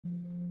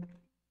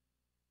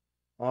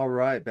All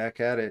right, back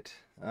at it.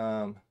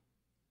 I'm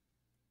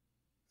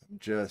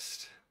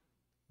just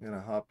gonna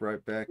hop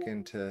right back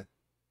into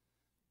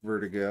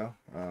Vertigo.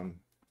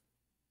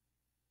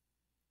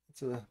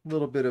 It's a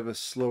little bit of a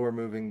slower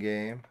moving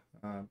game,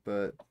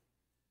 but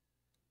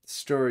the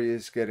story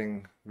is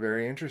getting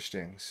very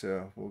interesting.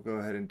 So we'll go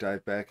ahead and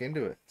dive back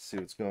into it, see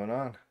what's going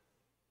on.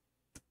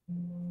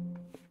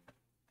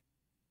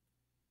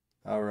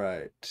 All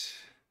right.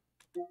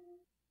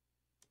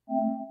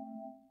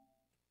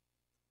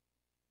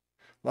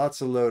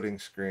 Lots of loading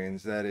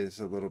screens. That is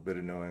a little bit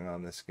annoying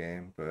on this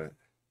game, but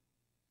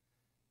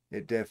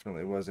it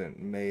definitely wasn't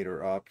made or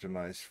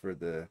optimized for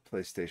the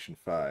PlayStation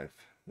 5.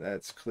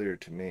 That's clear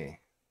to me.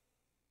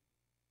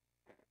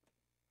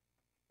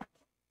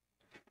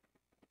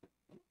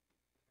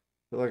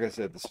 But like I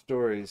said, the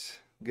story's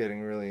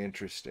getting really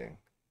interesting.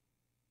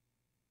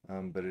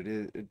 But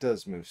it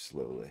does move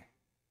slowly.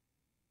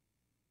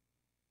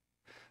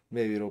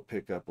 Maybe it'll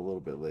pick up a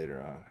little bit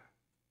later on.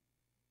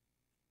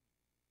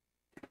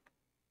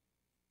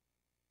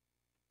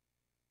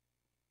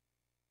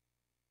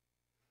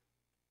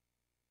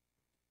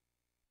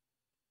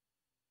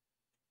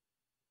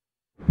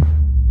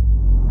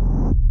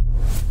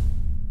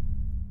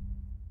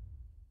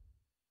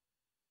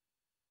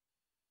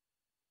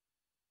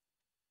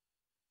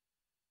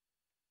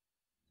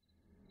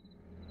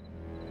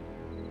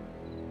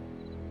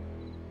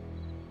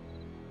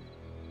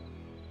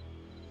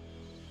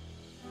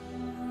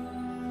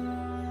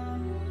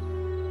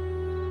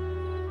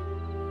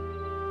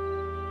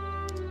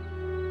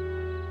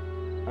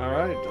 All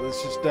right,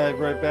 let's just dive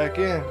right back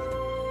in.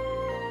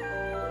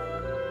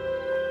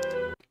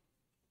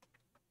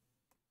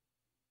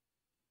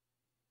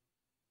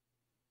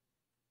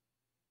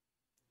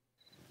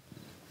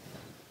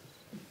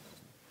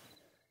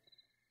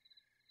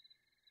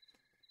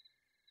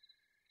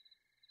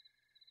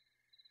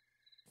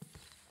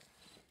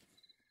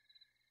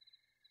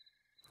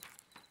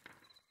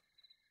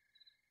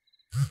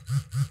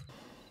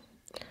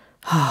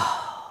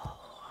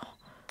 Oh,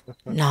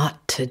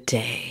 not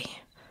today.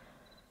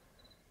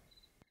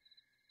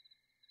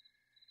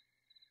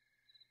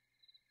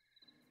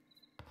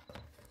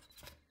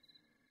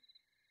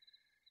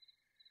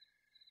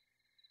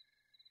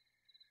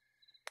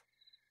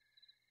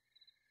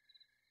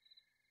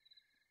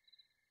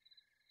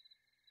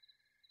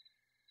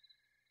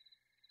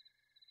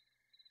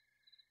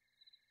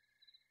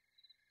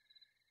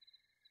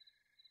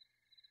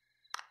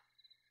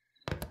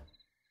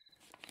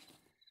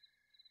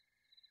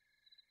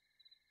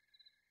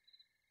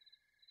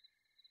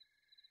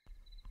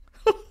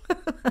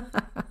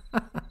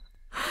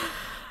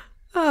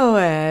 Oh,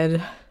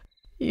 Ed,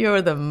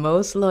 you're the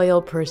most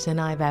loyal person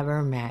I've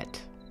ever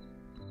met.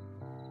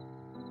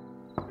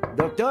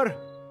 Doctor?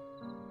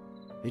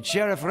 It's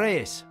Sheriff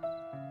Reyes.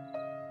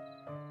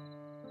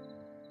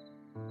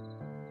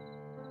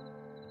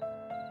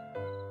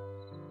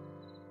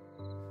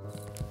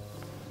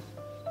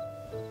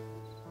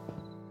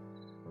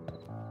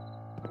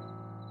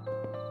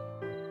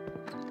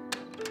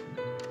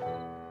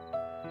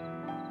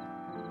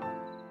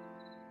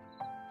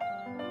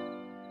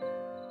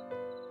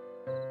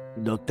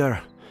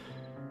 Doctor,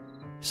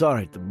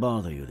 sorry to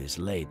bother you this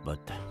late, but...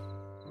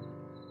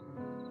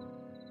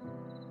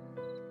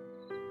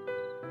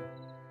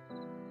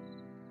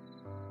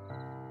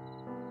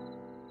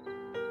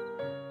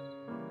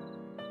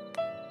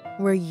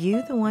 Were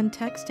you the one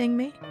texting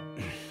me?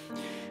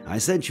 I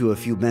sent you a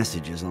few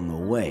messages on the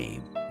way,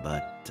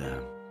 but...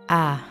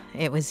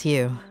 It was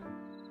you.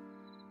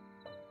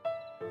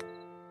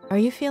 Are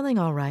you feeling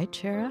all right,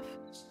 Sheriff?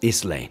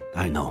 It's late,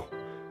 I know.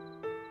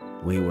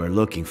 We were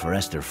looking for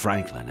Esther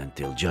Franklin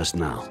until just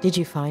now. Did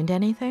you find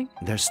anything?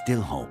 There's still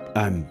hope.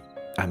 I'm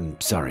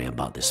sorry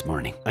about this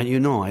morning. And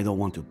you know I don't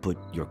want to put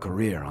your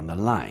career on the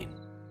line,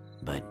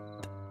 but...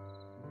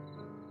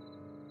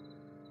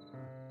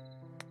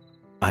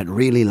 I'd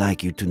really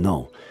like you to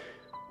know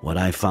what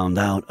I found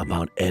out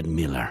about Ed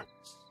Miller.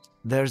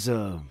 There's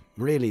a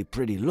really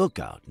pretty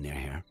lookout near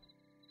here.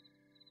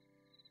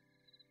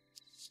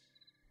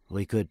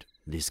 We could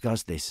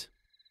discuss this.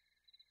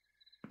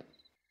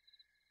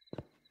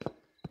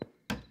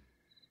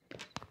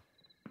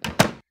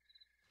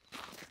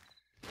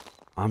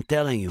 I'm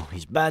telling you,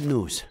 it's bad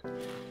news.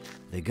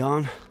 The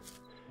gun,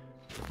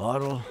 the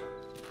bottle,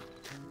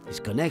 his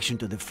connection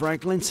to the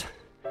Franklins,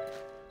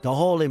 the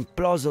whole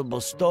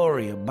implausible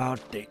story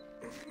about the...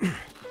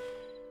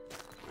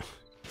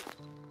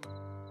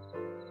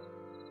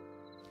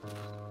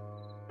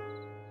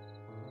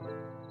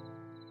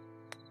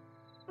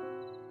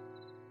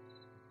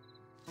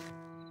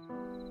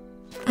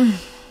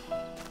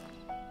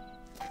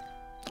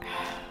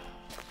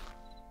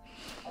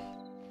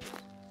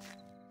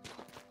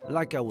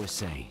 Like I was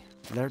saying,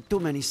 there are too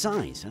many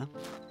signs, huh?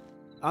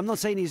 I'm not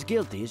saying he's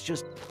guilty, it's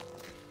just...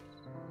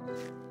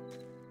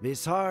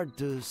 It's hard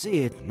to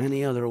see it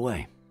any other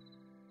way.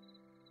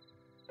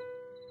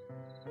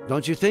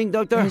 Don't you think,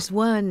 Doctor? There's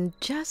one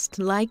just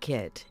like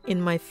it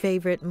in my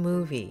favorite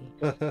movie.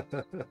 I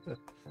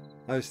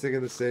was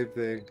thinking the same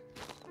thing.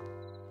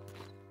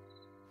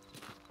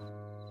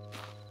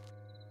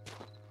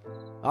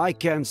 I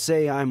can't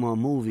say I'm a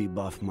movie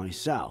buff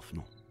myself,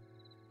 no.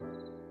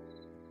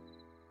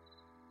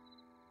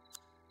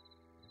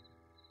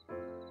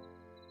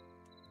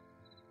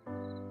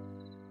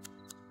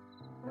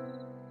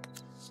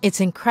 It's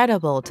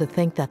incredible to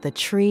think that the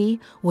tree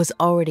was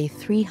already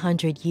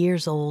 300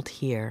 years old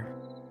here.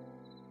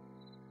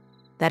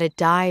 That it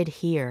died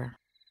here,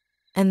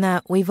 and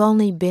that we've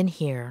only been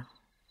here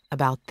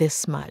about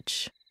this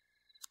much.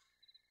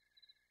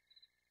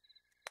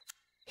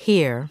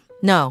 Here,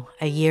 no,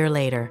 a year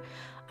later,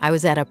 I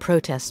was at a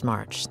protest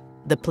march.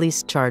 The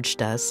police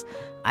charged us.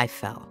 I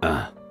fell.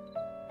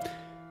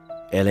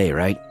 LA,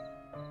 right?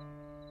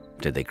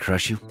 Did they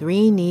crush you?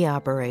 3 knee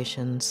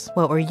operations.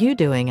 What were you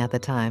doing at the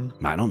time?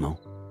 I don't know.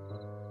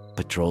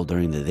 Patrol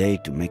during the day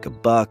to make a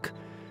buck,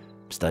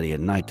 study at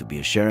night to be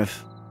a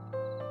sheriff.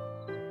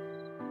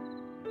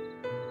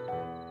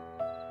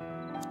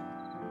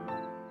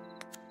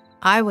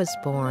 I was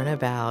born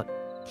about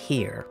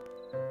here.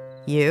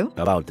 You?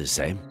 About the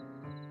same.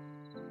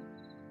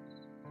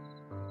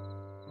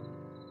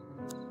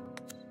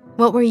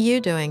 What were you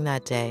doing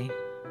that day?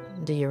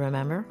 Do you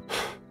remember?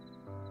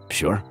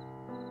 Sure.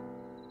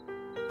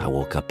 I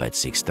woke up at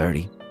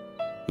 6:30,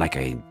 like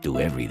I do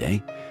every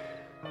day.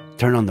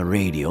 Turned on the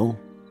radio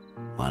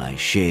while I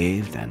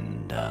shaved,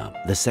 and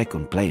the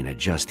second plane had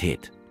just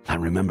hit. I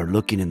remember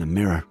looking in the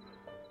mirror,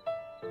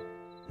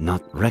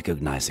 not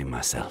recognizing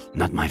myself,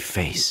 not my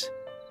face,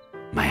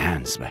 my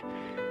hands, my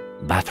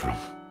bathroom.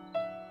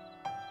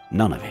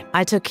 None of it.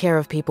 I took care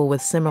of people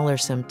with similar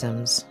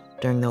symptoms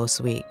during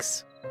those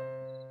weeks.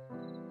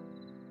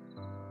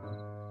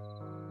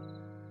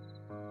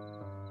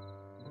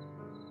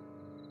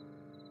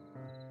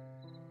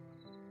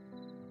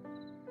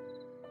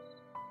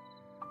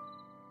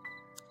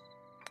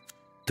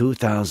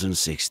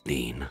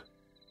 "2016.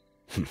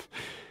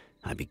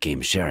 I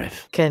became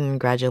sheriff.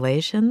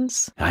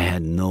 Congratulations. I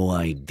had no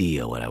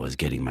idea what I was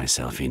getting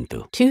myself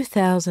into.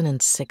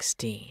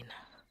 2016.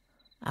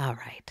 All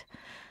right.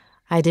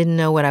 I didn't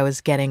know what I was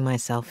getting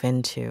myself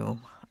into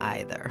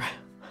either.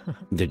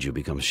 Did you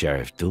become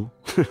sheriff too?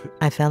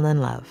 I fell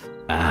in love.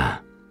 Ah,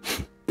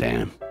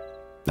 damn.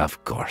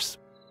 Of course.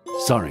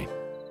 Sorry.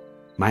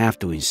 I have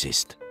to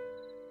insist.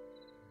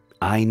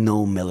 I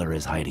know Miller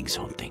is hiding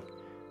something.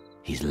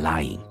 He's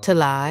lying. To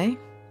lie,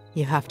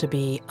 you have to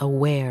be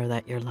aware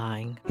that you're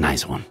lying.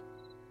 Nice one.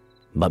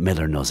 But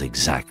Miller knows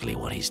exactly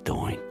what he's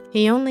doing.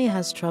 He only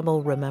has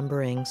trouble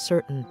remembering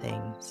certain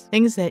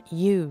things that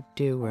you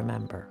do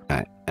remember.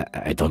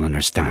 I don't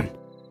understand.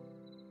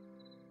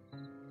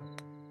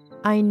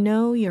 I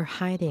know you're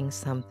hiding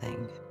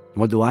something.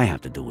 What do I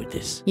have to do with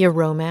this? Your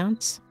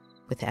romance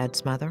with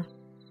Ed's mother?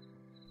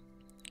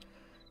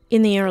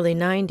 In the early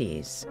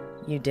 90s,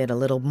 you did a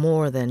little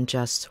more than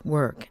just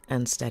work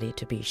and study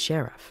to be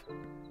sheriff.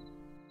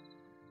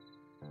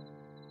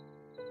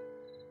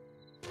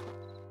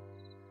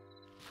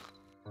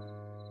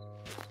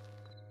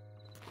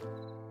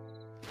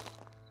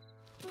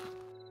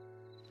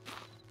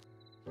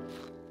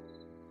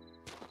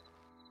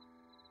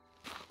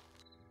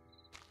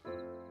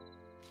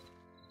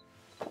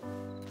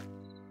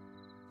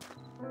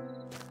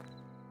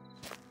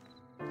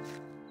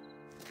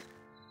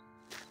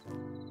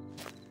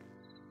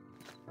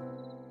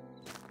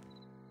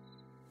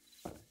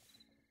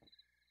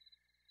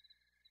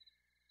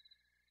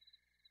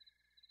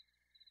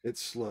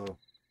 It's slow.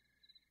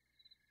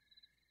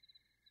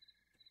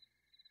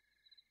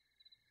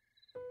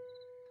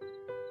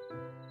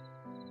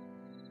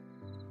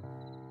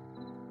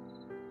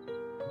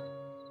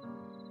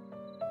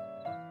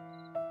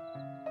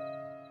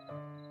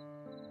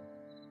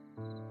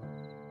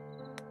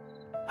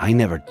 I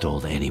never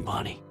told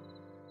anybody.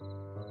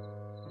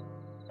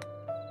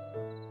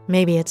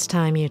 Maybe it's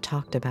time you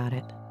talked about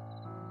it.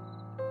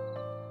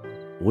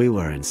 We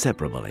were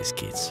inseparable as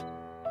kids.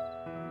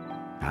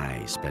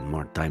 I spent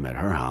more time at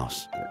her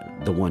house,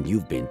 the one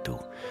you've been to,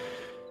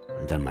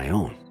 than my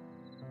own.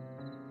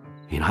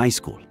 In high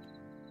school,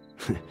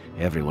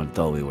 everyone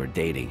thought we were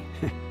dating.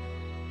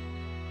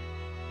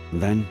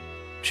 Then,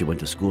 she went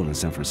to school in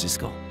San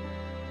Francisco.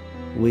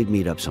 We'd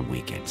meet up some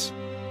weekends.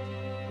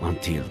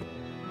 Until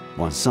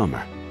one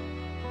summer,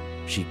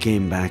 she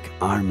came back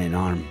arm in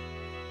arm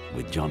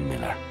with John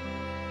Miller.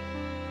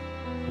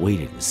 We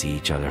didn't see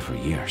each other for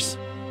years.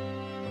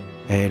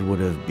 It would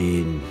have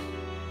been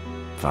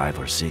 5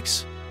 or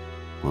 6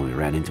 when we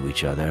ran into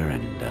each other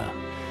and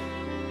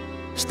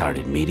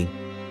started meeting.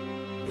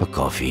 A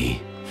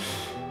coffee,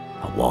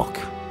 a walk,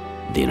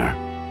 dinner,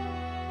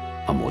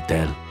 a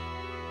motel.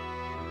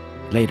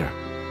 Later,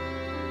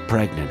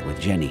 pregnant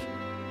with Jenny,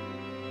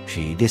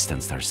 she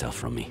distanced herself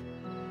from me.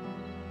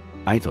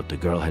 I thought the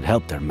girl had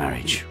helped her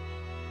marriage,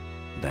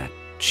 that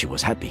she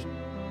was happy.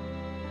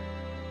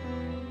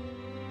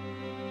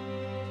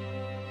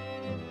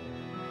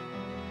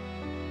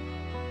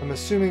 I'm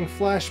assuming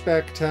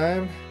flashback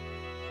time.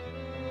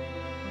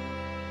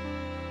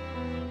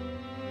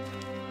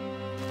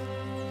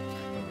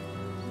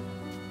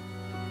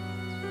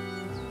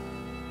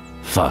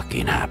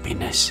 Fucking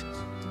happiness.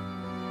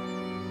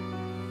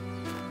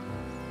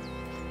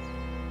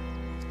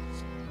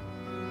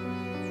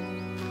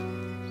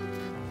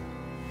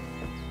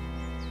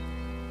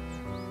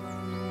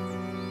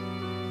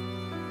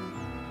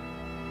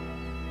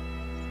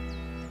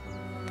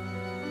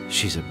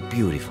 She's a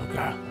beautiful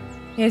girl.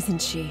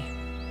 Isn't she?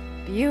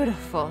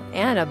 Beautiful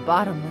and a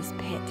bottomless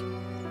pit.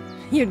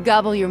 You'd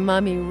gobble your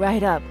mummy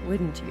right up,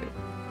 wouldn't you?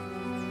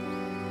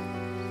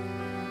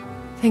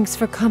 Thanks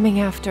for coming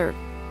after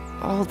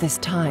all this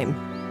time.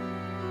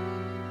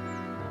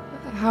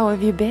 How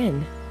have you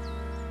been?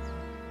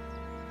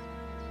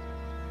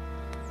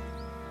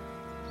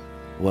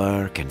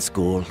 Work and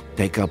school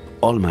take up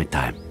all my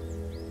time.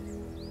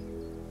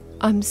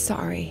 I'm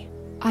sorry.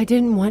 I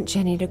didn't want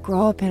Jenny to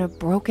grow up in a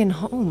broken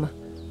home.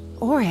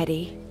 Or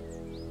Eddie.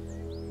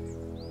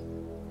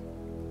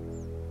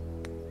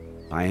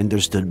 I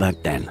understood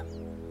back then,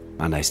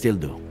 and I still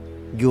do.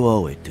 You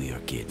owe it to your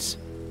kids.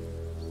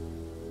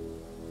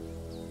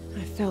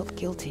 I felt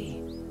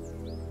guilty.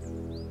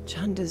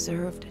 John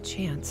deserved a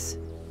chance.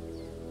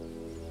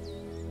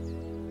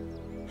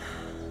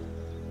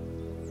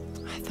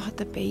 I thought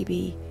the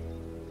baby...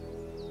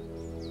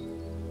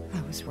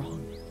 I was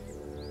wrong.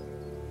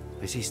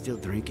 Is he still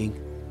drinking?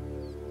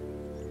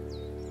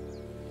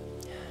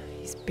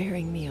 He's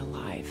burying me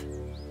alive.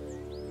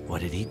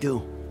 What did he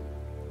do?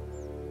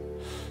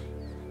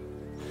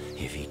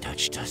 If he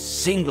touched a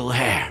single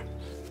hair...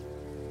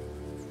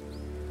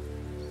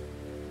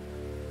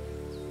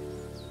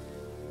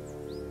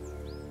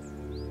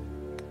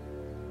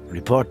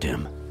 Report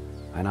him,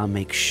 and I'll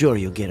make sure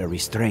you get a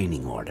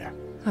restraining order.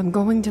 I'm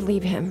going to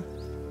leave him.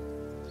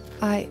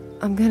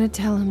 I'm gonna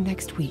tell him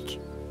next week.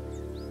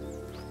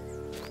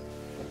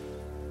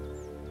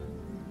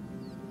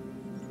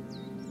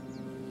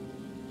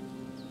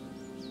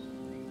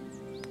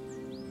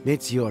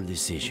 It's your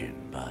decision,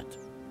 but...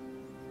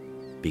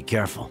 be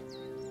careful.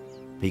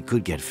 He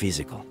could get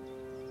physical.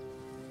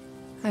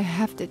 I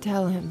have to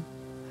tell him.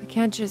 I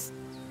can't just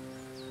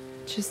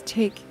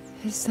take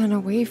his son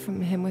away from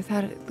him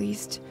without at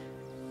least...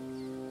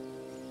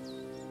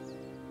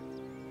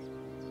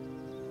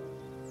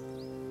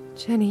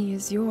 Jenny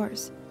is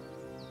yours.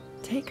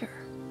 Take her.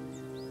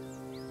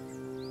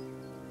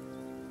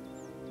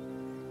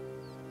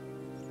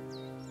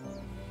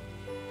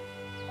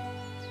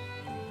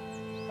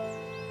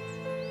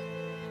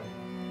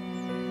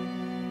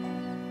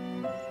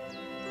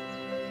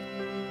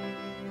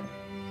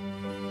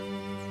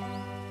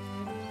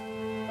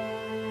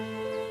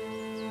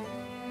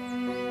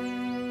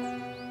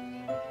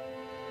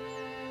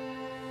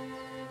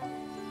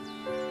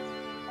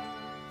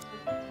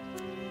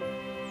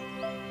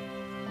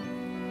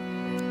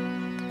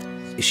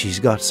 She's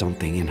got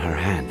something in her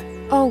hand.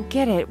 Oh,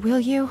 get it,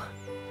 will you?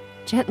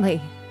 Gently.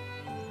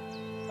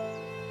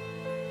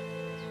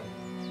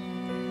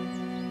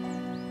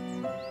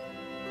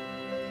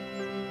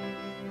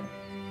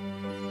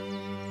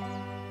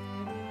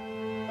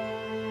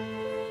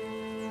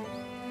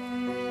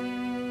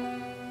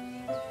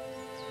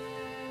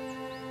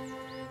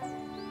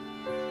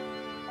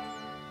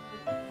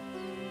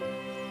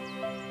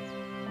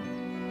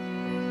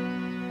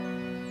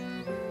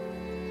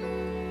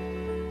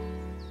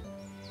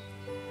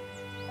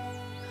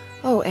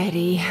 Oh,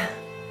 Eddie.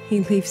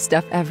 He leaves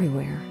stuff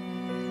everywhere.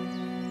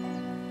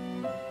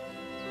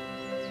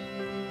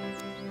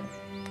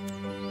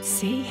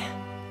 See?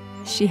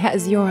 She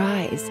has your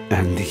eyes.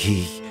 And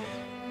he...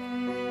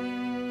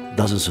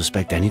 doesn't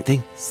suspect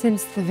anything?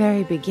 Since the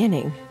very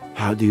beginning.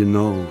 How do you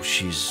know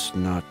she's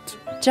not...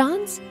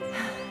 John's?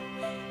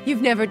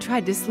 You've never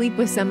tried to sleep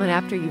with someone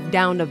after you've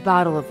downed a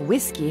bottle of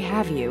whiskey,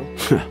 have you?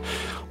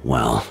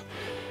 Well...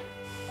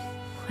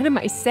 What am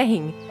I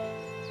saying?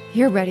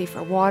 You're ready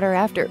for water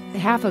after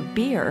half a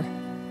beer.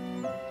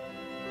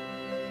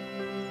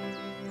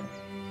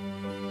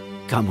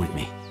 Come with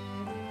me.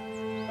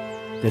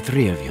 The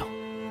three of you.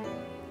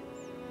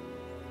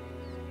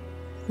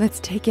 Let's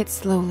take it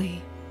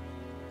slowly.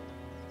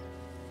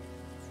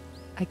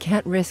 I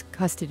can't risk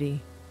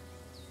custody.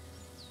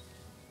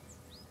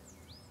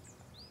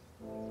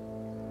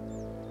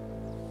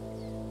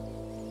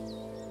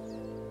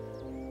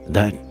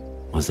 That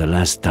was the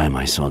last time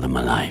I saw them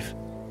alive.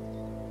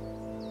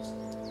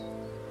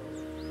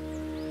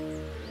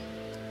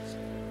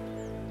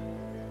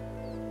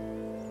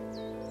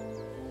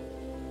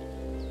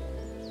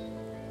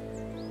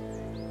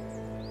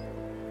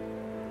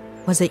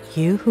 Was it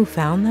you who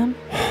found them?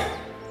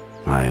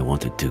 I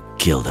wanted to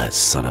kill that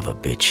son of a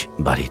bitch,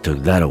 but he took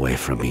that away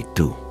from me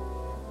too.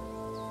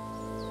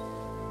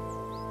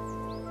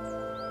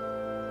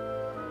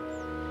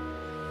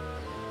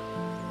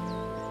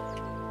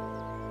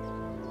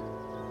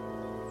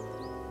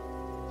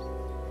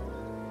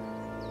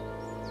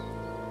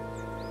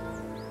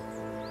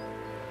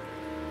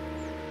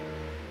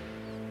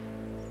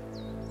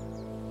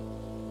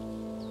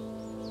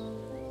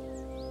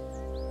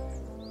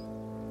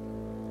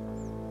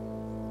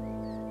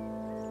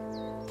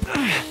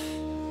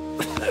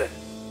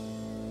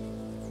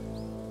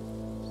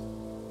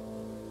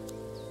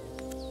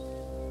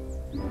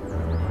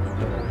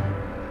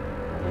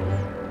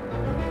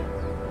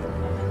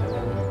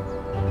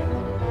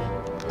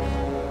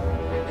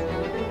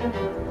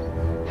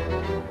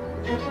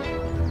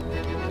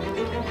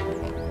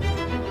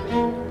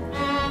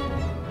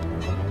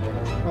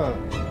 Huh.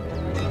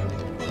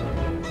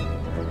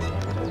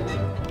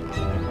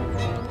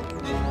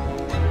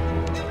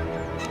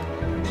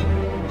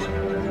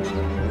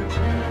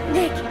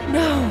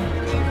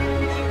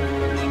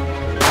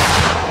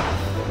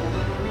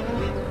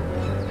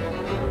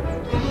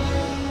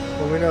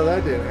 we know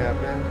that didn't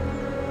happen.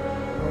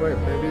 Oh wait,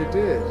 maybe it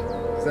did.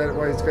 Is that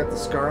why he's got the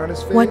scar on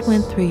his face? What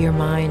went through your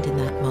mind in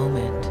that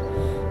moment?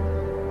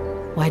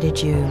 Why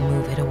did you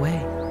move it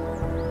away?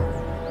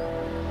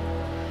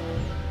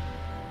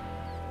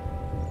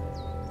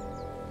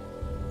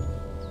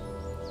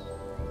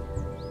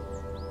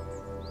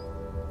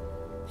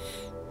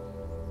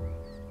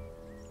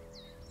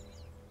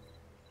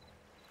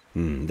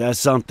 That's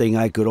something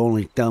I could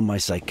only tell my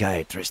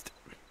psychiatrist.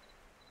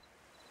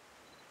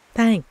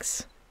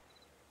 Thanks.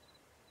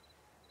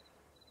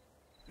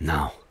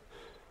 Now,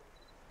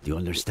 do you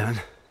understand?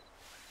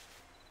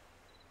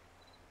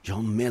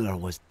 John Miller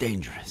was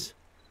dangerous.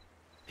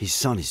 His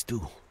son is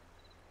too.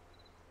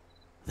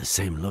 The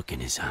same look in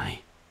his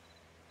eye.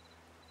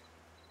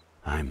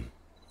 I'm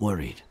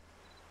worried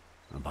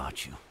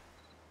about you.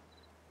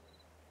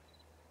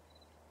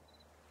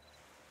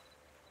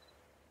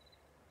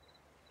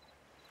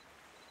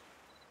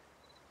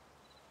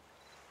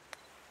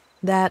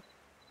 That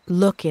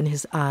look in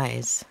his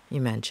eyes, you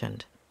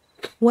mentioned.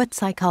 What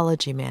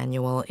psychology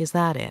manual is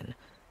that in?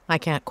 I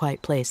can't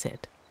quite place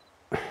it.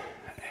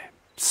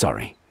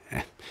 Sorry.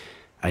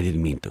 I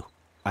didn't mean to.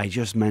 I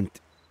just meant...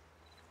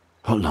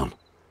 Hold on.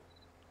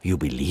 You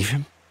believe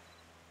him?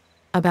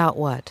 About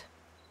what?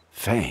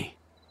 Faye?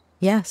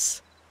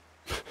 Yes.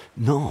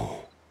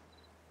 No.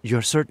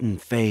 You're certain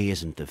Faye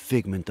isn't a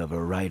figment of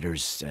a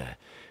writer's,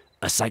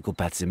 a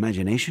psychopath's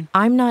imagination?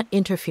 I'm not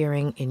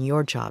interfering in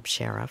your job,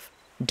 Sheriff.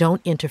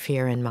 Don't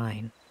interfere in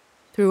mine.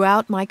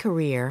 Throughout my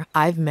career,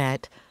 I've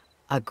met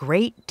a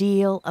great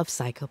deal of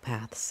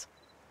psychopaths.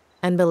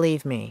 And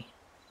believe me,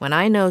 when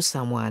I know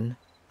someone,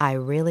 I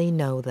really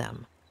know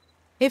them.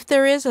 If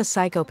there is a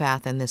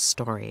psychopath in this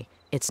story,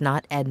 it's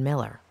not Ed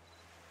Miller.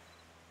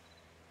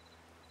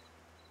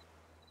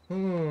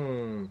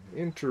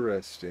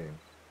 Interesting.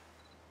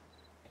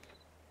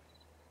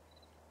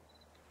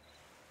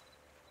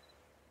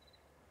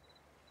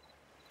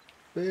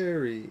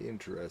 Very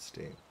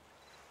interesting.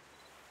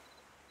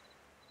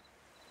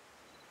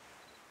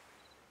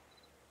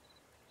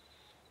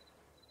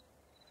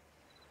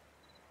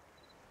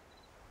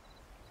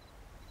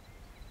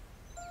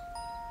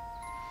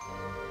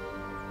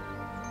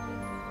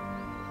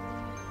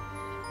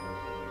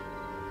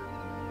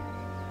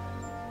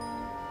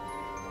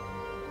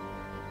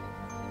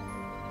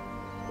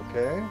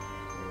 Okay.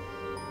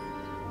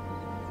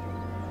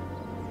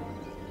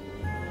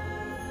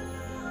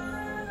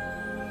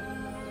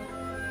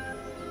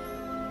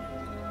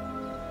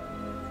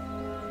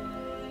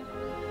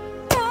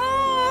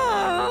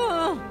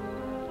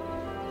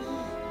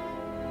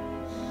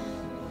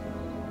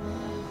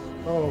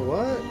 Oh,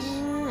 what?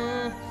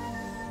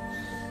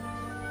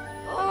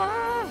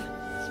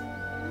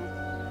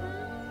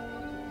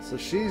 So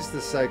she's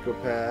the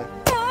psychopath.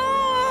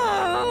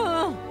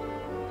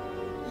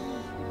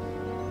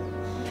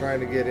 Trying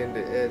to get into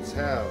Ed's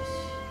house.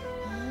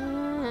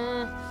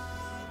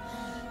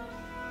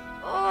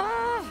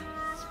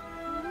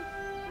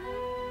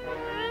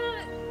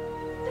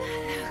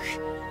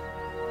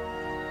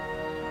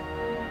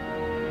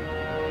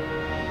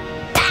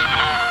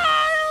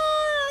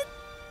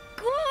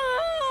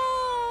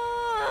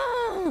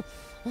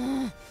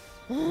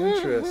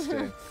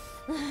 Interesting.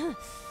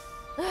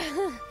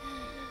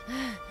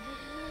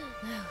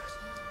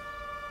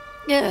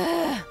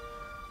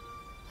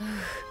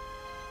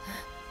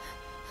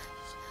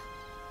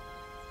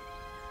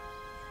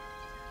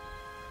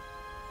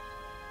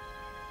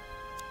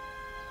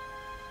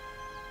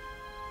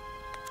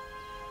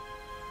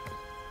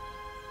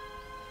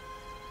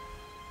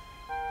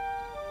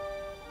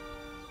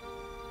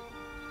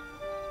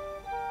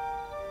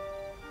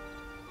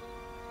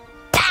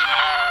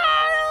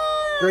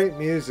 Great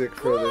music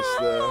for this,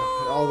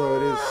 though, although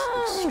it is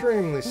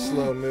extremely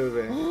slow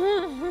moving.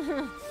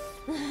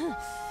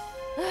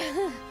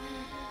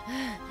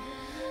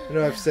 I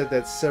know I've said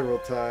that several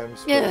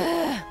times, but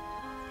I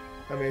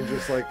mean,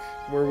 just like,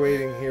 we're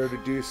waiting here to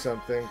do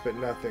something, but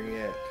nothing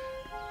yet.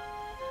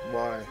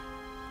 Why?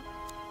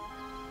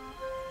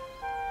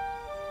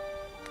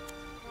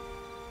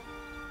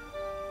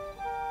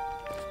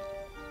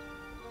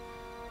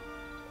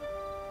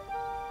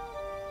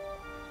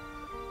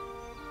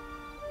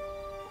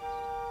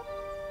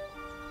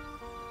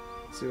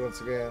 See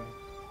once again.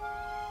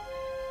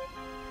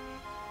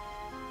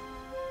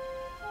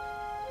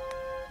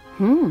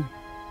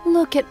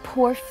 Look at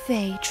poor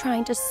Faye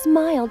trying to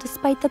smile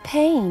despite the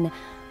pain.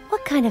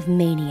 What kind of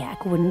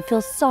maniac wouldn't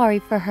feel sorry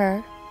for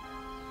her?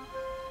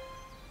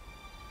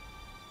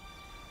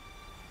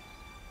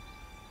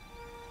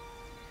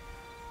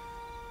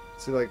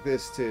 See, like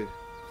this too.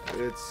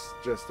 It's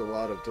just a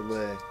lot of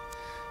delay.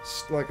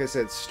 Like I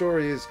said,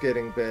 story is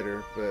getting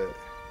better, but...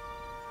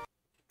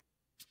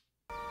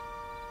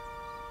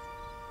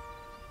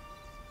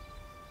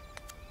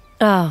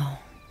 Oh,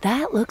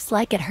 that looks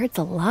like it hurts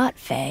a lot,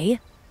 Faye.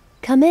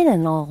 Come in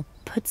and I'll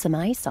put some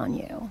ice on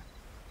you.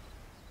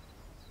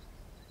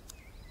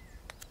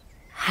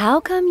 How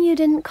come you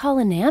didn't call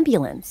an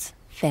ambulance,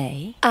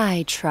 Faye?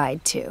 I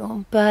tried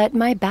to, but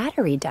my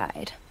battery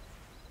died.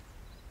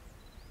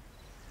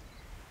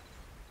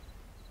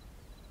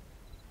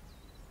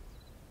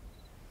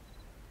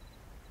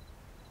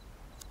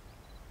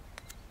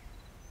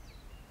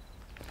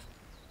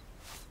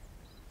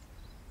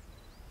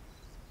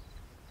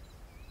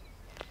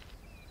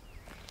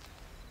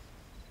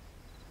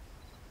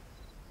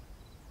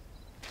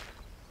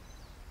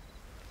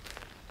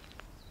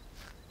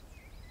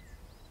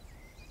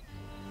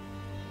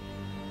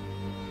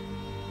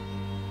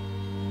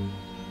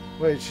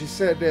 Wait, she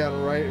sat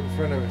down right in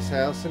front of his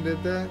house and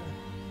did that?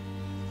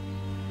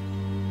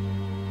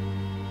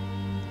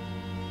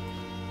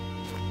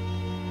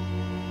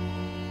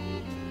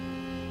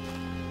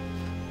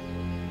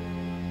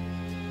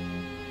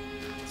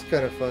 It's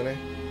kind of funny,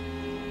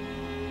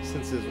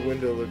 since his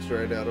window looks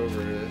right out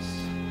over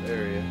this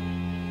area.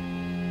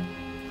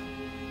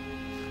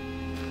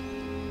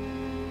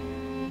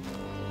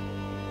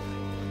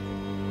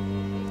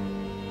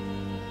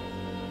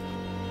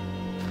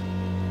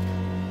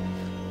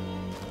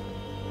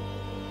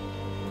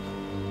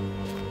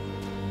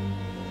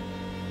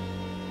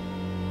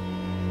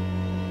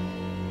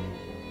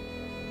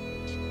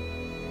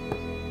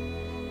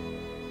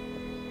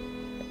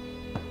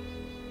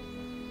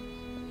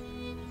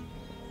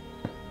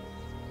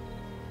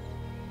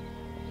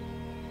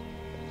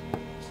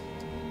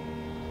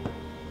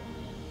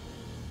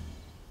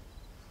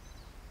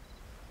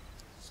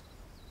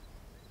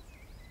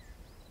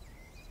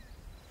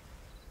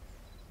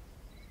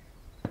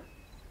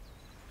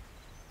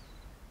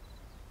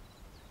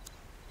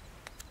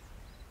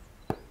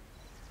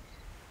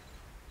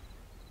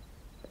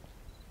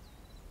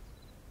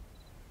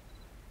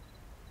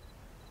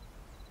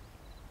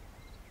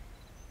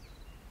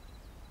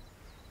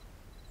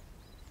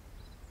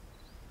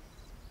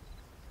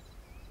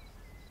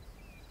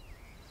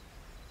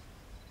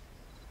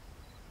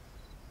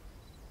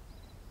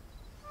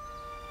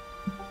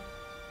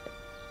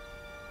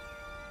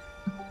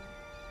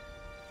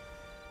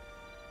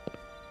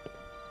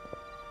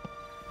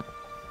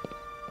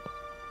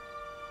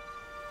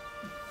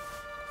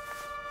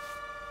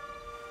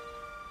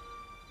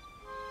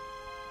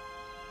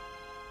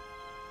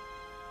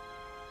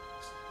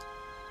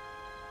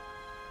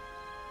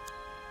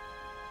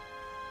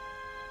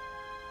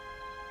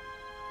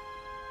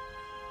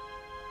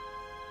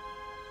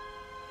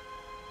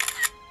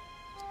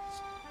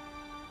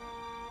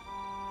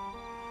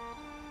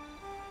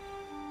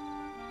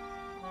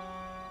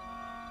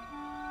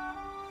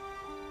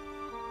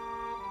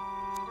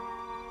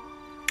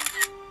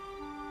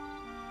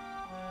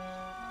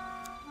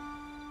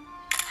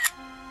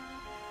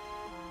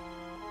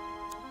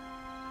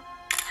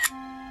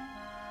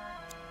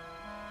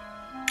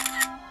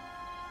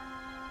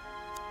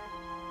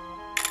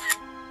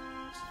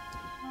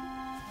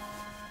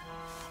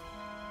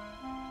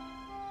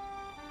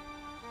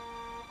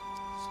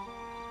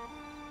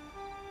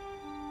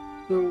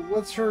 So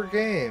what's her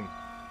game?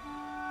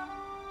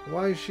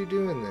 Why is she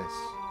doing this?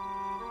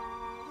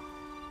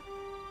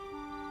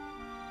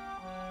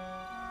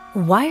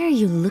 Why are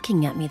you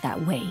looking at me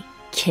that way,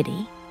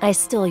 kitty? I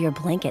stole your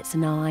blanket, so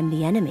now I'm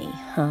the enemy,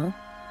 huh?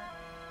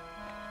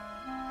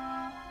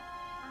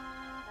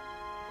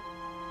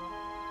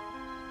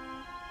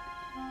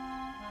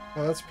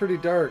 Oh, that's pretty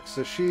dark.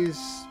 So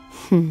she's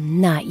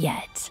Not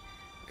yet.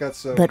 got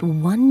some But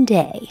one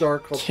day,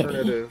 dark kitty.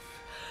 alternative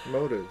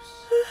motives.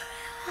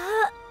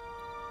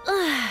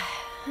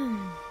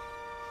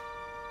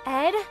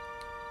 Ed?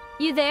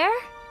 You there?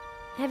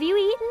 Have you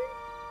eaten?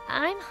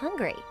 I'm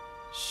hungry.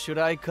 Should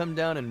I come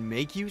down and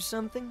make you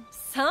something?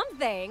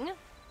 Something?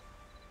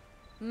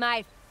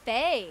 My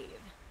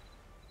fave.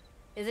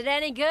 Is it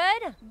any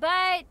good?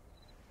 But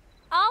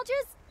I'll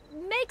just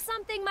make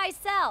something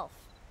myself,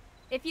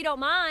 if you don't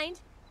mind.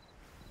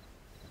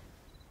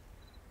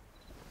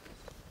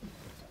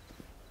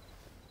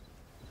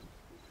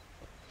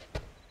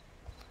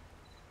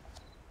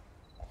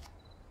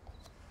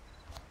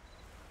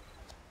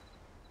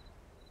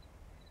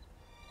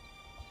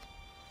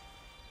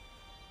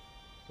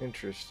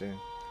 Interesting.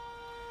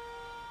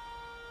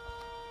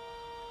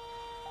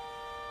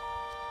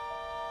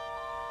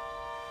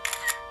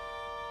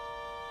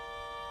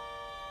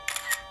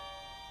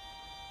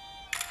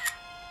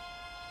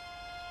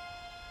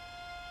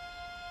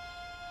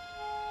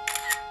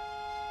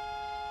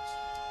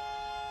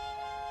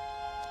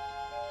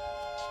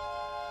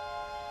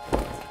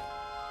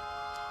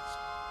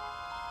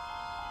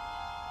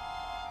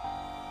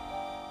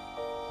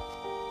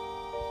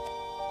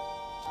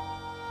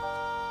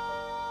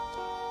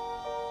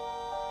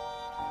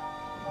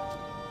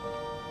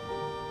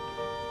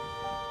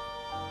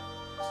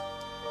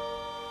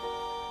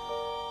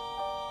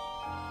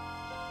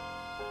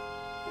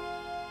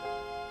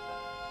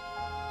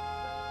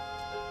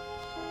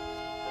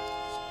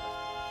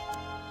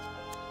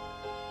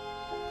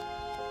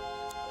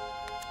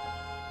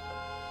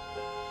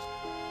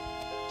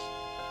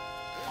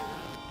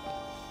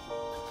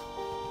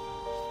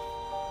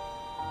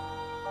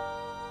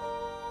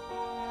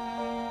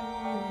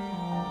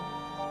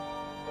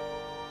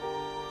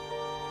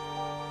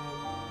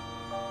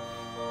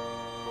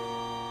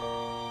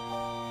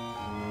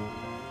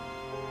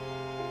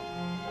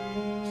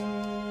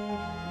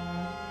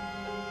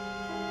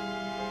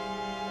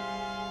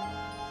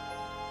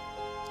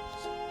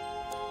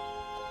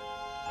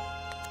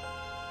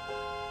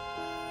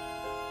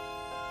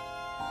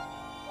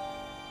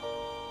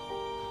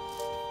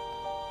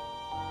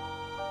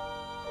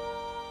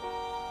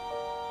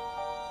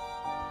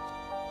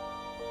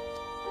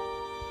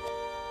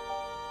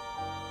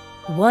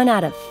 1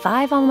 out of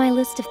 5 on my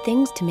list of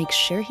things to make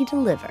sure he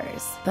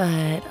delivers.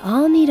 But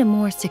I'll need a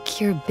more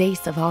secure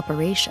base of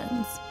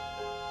operations.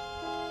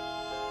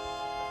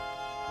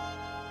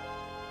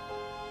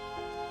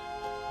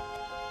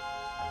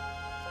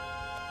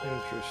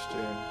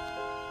 Interesting.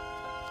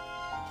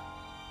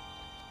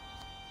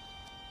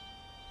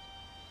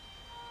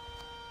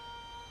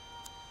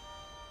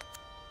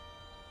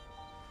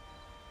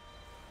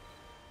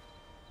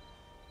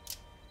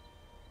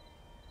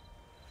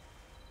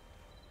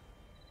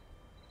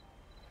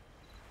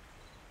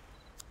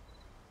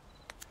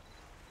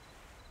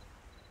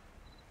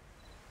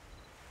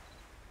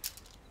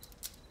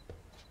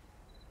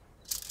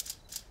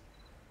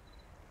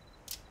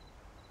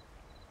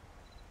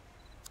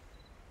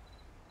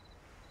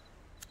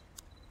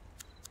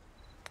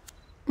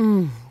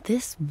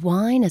 This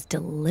wine is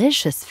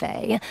delicious,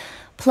 Faye.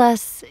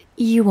 Plus,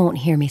 you won't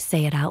hear me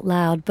say it out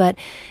loud, but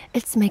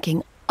it's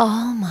making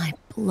all my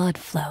blood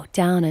flow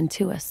down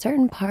into a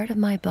certain part of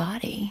my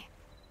body.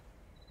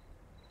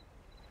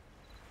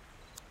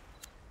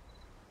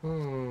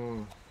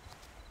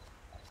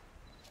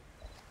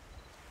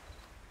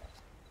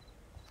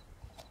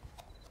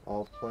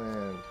 All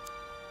planned.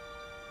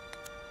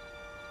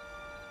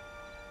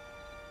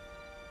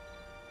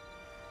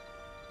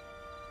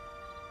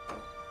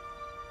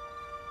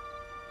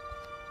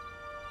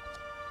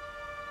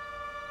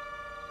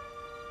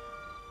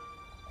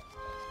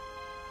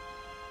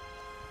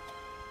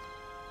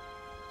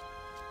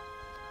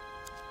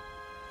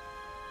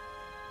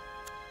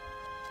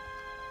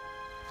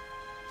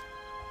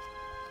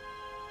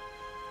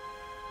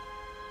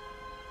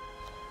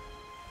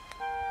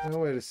 Now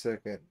wait a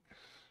second.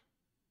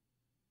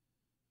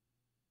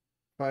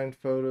 Find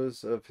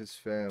photos of his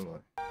family.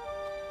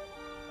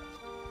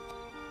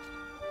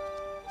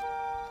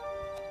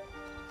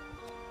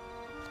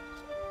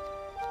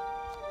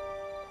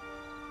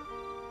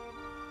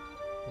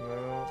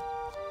 No.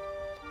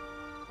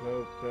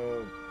 Nope,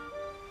 nope.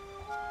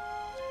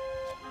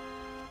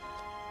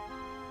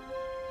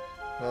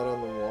 Not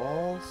on the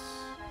walls?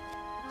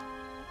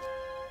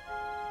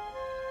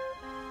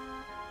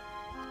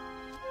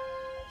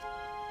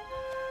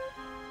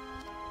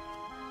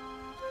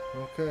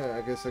 Okay,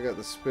 I guess I got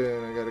the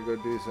spoon. I gotta go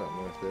do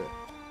something with it.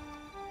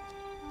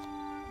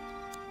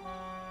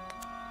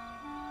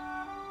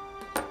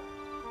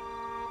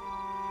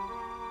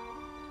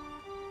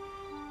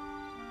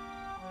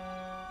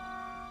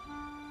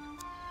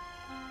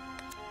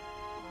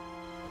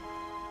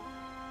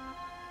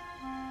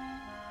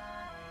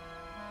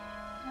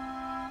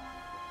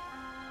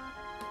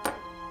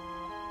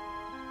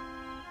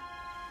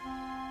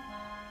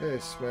 Okay,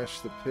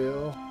 smash the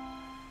pill.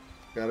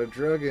 Gotta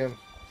drug him.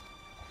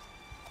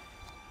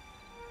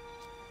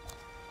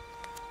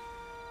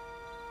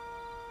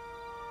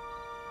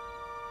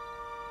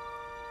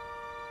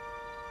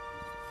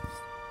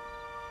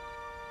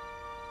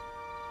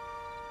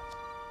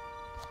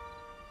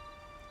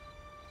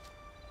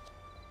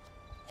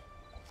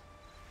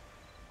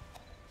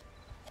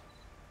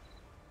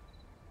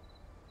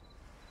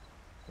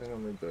 I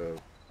don't need the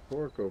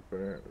cork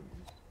opener,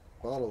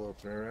 bottle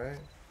opener, right?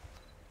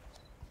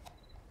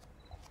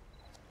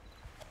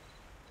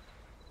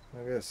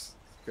 I guess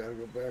gotta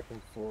go back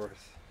and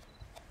forth.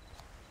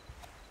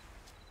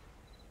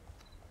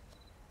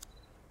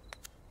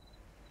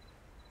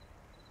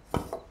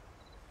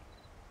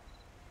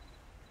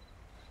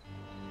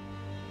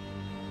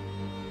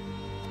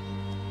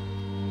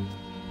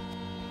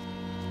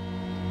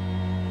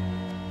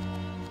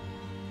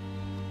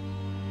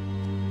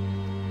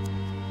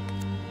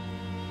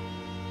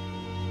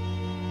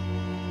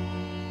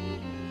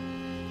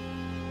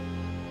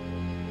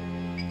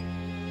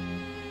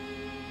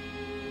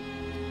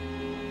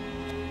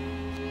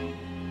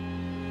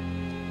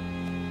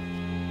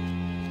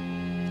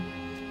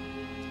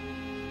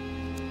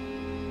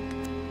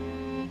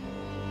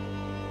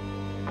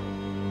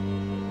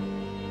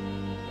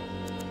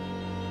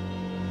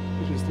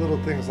 Just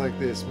little things like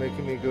this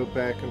making me go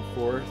back and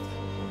forth.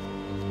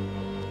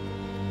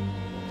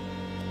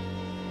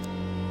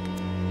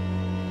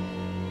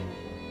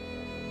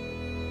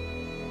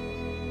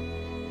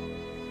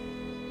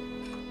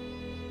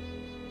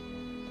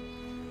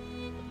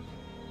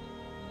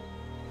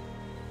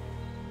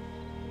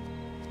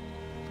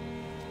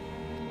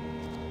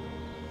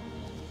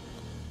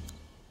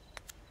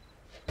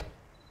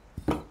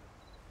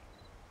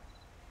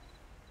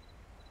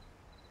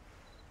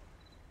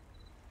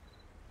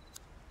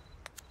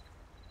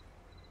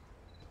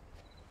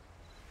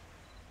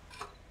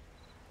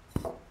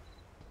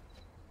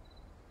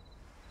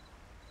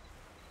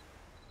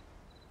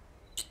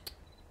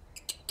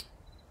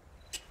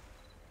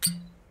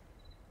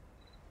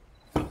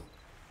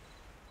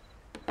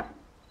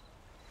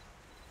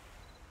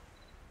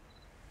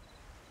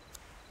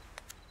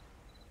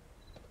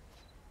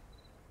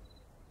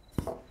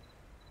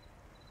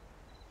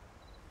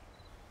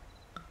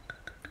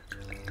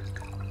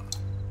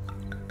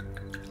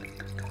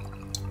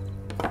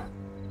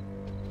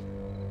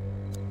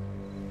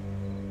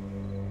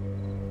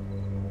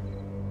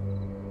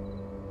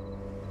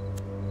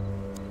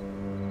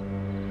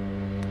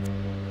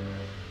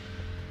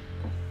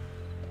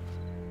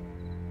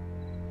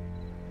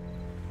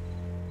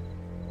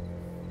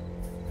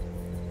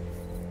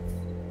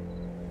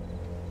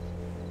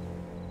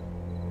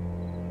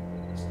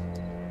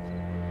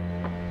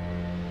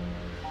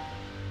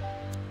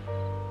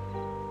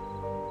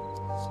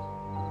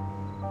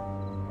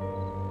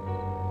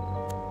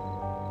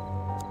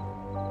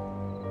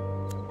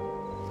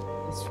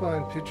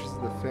 find pictures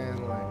of the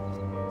family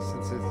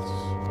since it's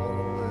on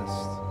the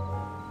list.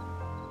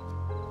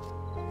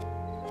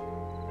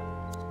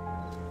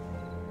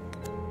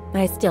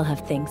 I still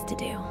have things to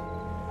do.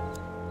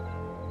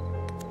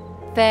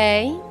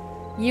 Faye,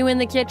 you in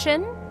the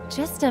kitchen?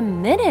 Just a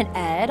minute,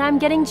 Ed. I'm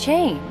getting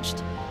changed.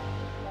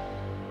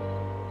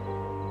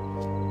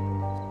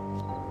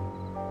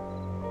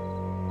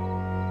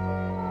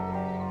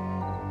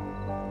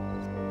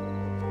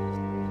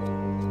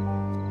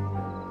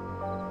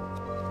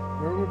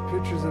 Where would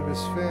pictures of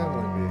his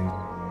family be?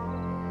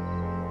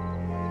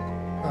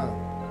 Huh.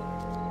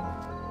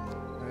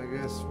 I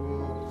guess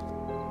we'll...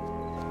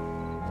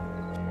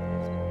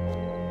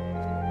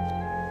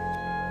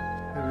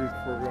 Maybe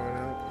before going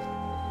out.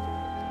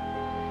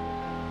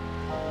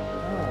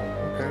 Oh,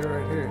 okay,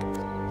 right here.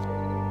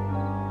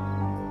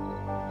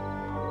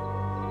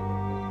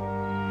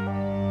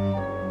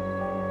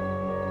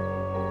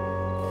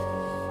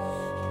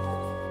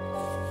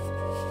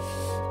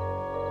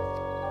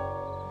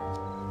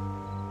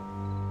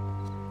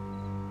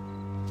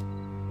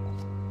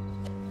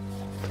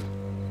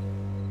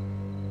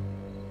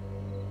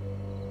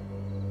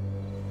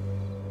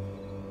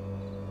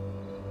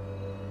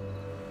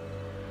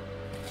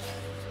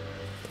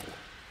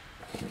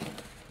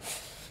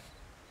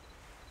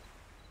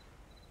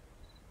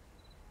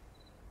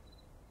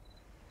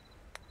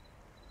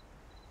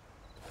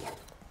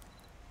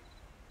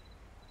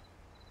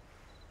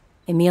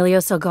 Emilio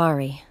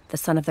Salgari, the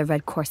son of the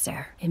Red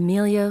Corsair.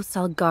 Emilio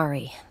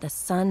Salgari, the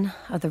son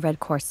of the Red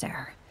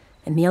Corsair.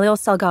 Emilio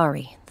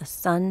Salgari, the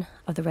son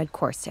of the Red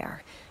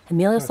Corsair.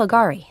 Emilio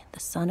Salgari, the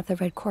son of the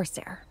Red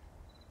Corsair.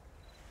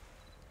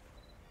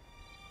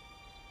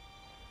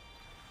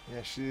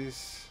 Yeah,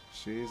 she's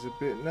a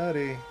bit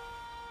nutty.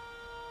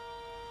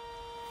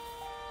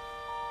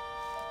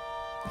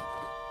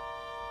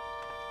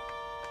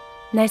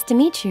 Nice to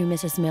meet you,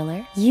 Mrs.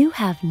 Miller. You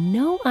have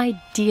no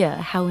idea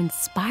how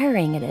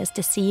inspiring it is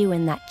to see you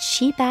in that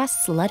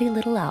cheap-ass, slutty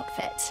little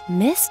outfit.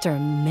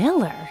 Mr.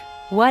 Miller?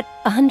 What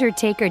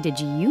undertaker did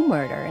you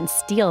murder and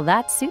steal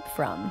that suit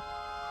from?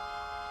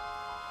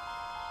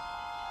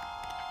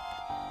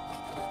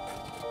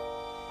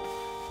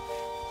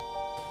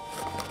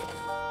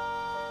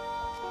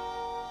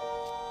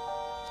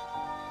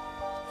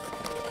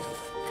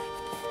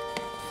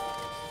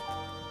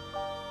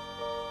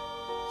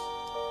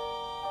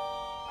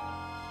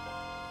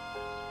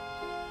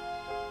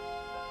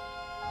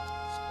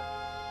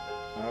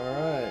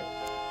 Alright.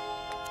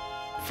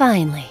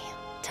 Finally,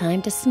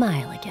 time to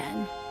smile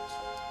again.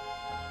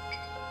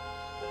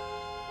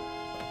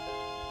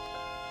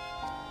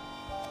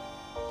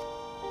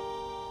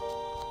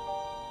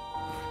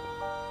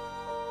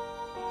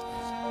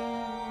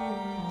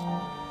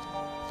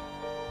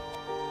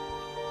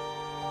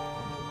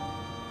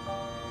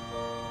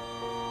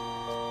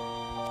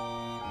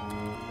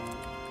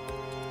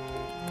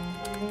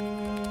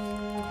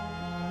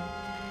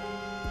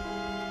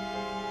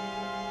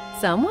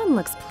 Someone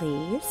looks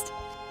pleased.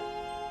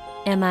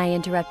 Am I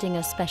interrupting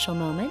a special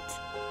moment?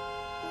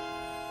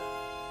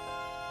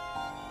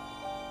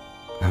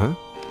 Huh?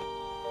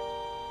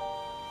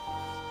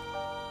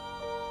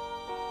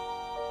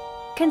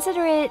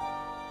 Consider it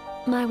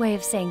my way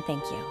of saying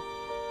thank you.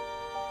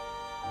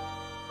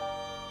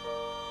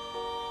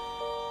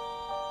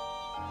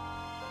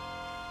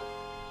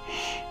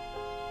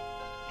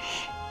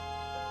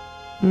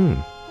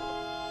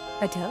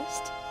 A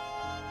toast?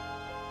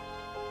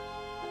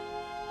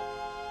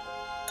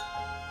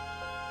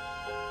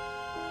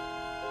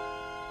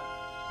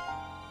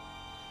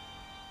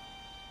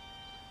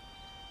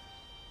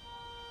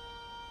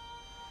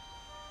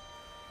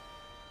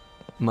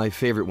 My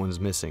favorite one's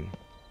missing.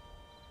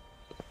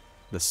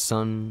 The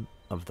son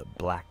of the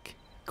Black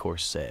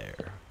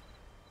Corsair.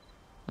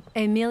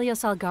 Emilio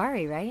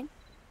Salgari, right?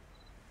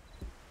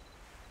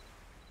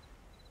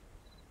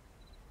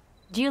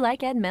 Do you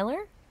like Ed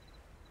Miller?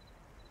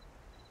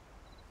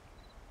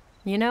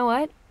 You know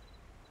what?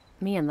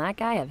 Me and that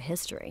guy have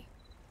history.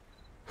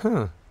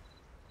 Huh.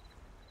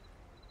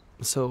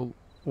 So,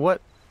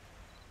 what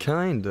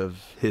kind of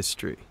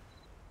history?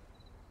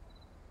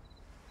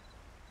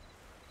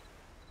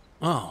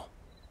 Oh.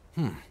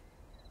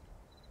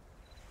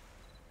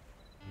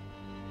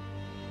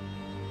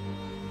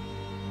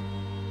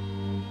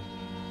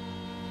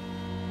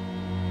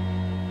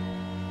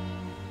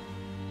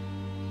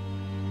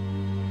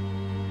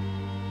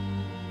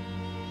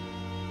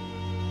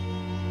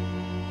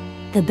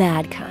 The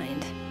bad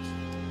kind.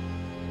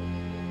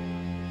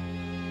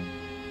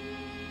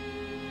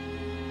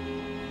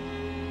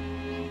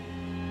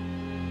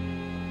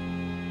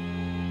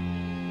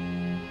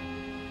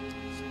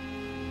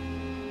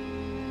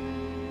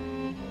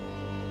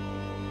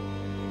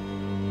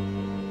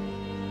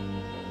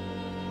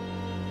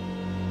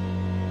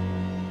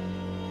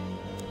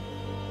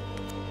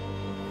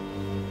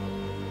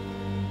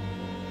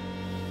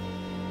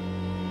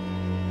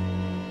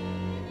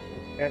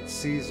 Cat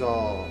sees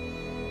all.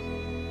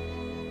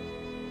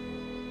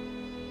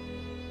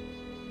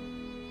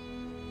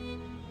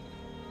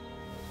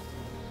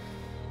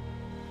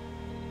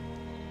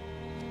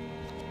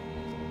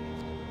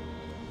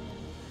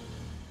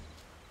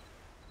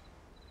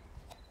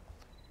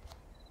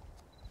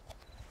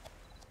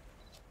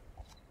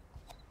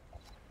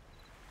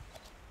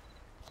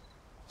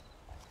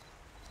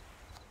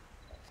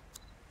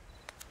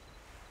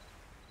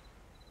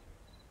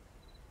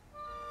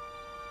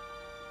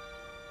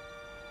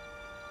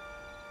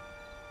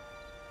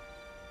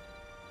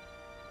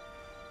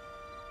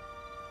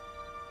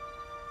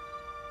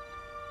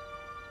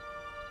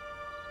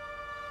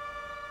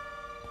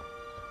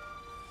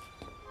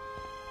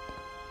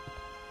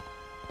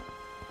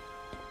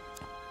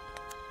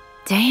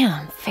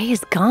 Damn,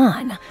 Faye's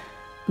gone.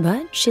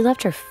 But she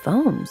left her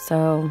phone,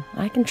 so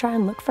I can try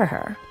and look for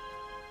her.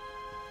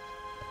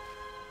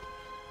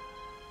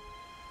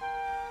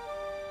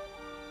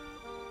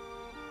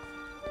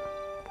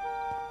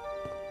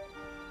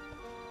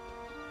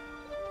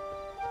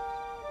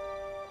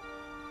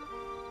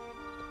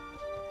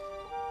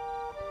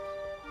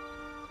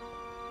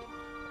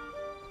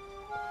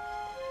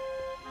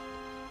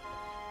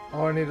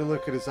 Oh, I need to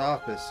look at his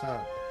office, huh?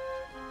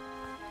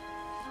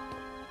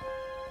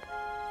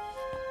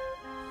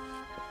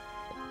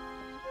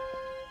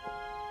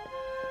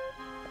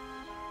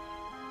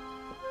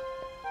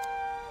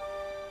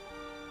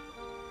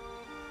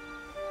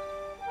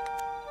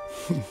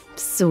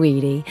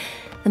 Sweetie,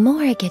 the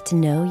more I get to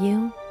know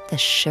you, the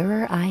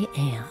surer I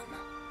am.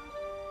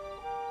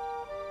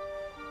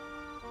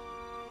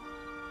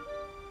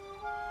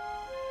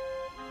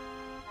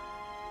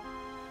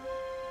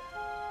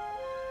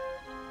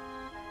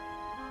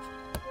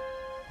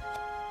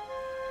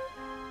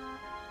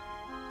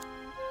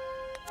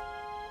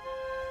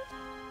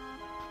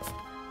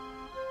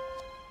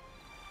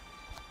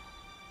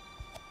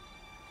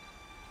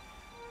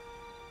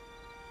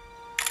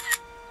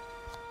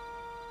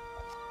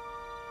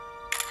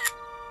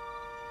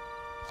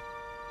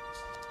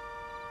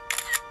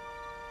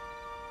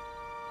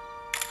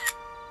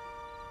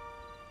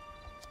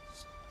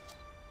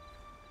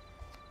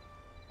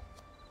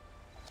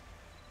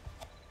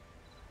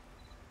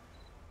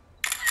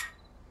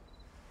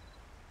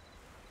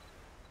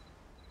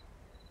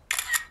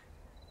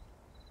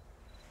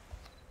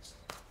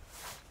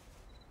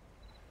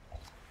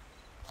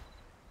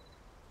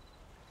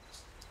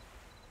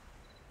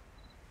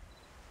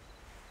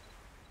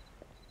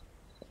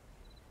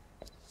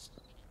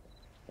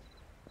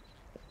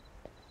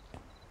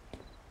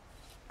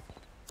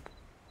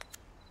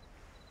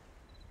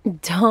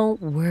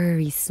 Don't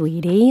worry,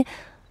 sweetie.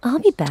 I'll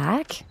be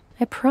back.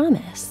 I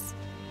promise.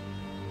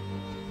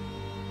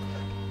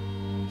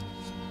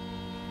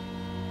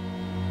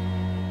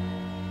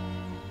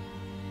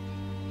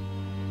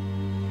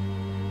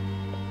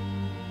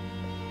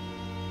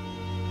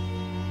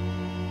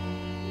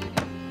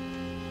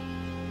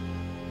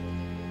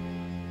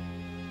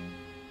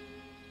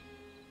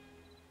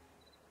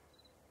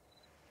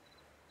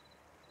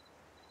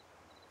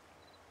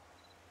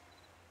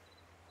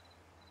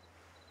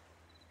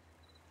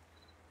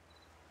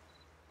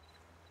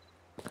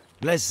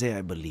 Let's say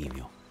I believe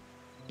you.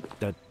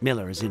 That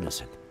Miller is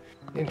innocent.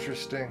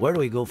 Interesting. Where do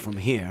we go from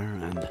here,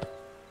 and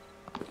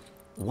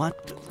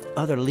what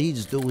other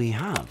leads do we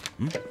have?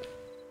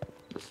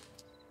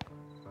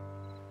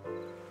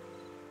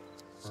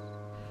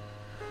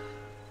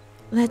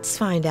 Let's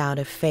find out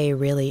if Faye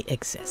really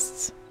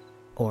exists.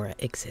 Or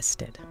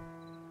existed.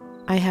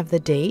 I have the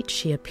date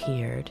she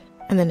appeared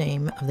and the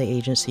name of the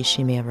agency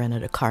she may have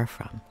rented a car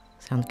from.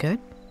 Sound good?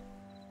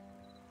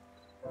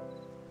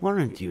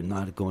 Weren't you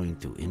not going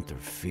to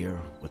interfere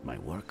with my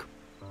work?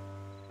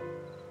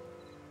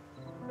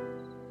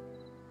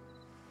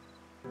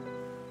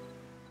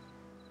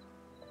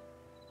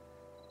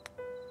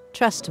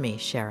 Trust me,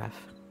 Sheriff.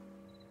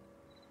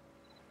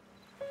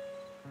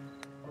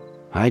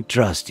 I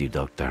trust you,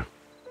 Doctor.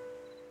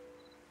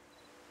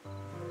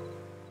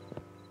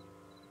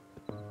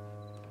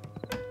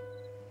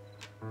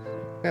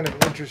 Kind of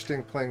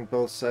interesting playing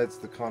both sides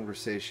of the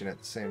conversation at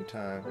the same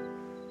time.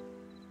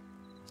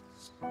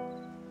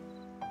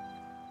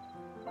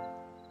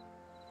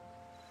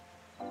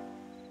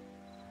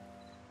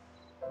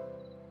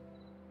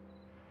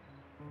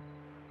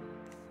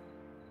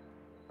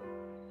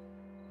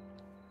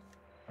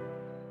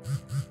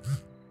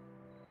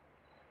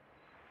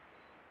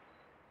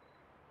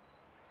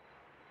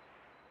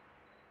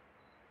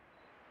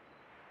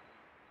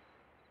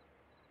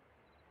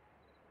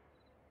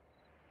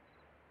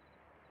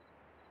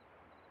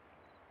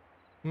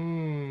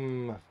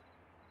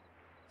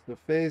 So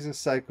Faye's a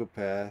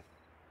psychopath.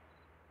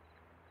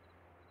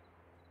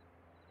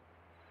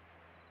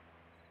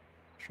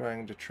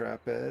 Trying to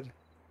trap Ed.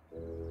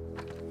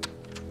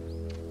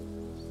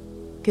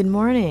 Good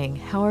morning.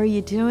 How are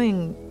you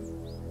doing?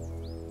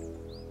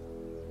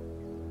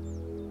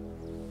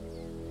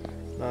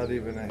 Not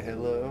even a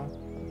hello.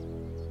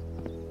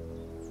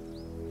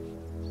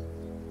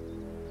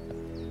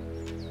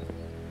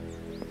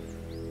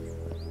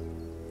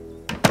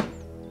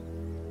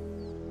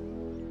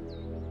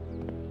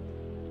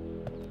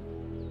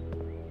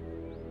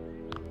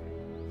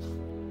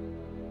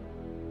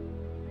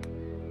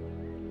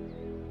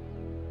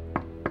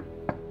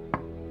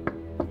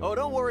 Oh,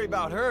 don't worry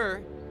about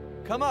her.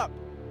 Come up.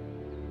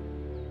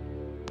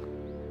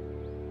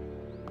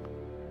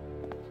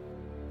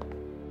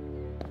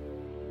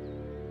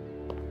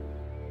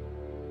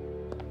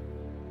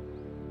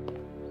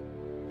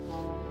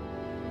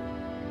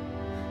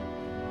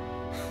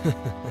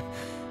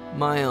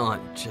 My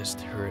aunt just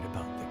heard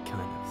about the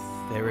kind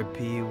of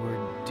therapy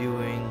we're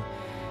doing,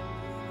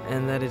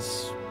 and that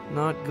it's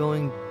not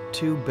going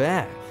too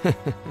bad.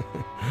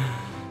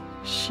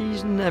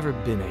 She's never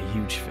been a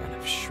huge fan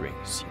of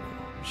shrinks, you know.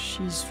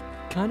 She's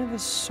kind of a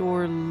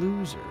sore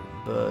loser,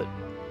 but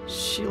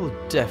she'll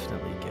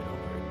definitely get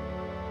over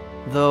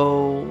it.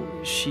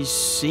 Though she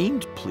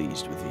seemed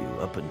pleased with you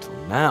up until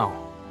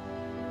now.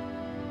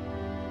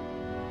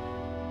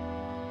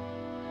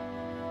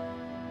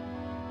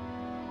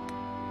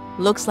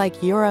 Looks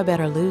like you're a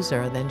better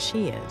loser than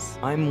she is.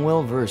 I'm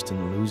well versed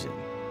in losing.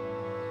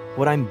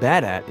 What I'm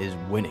bad at is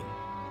winning.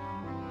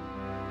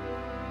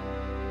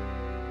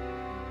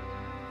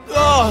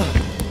 Ugh!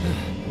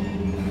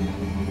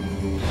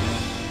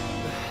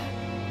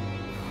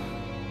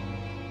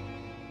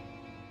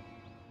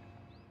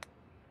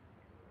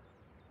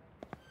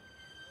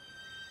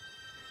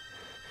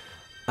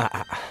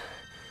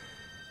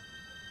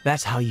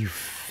 That's how you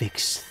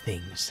fix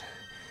things.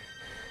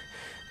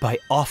 By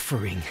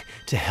offering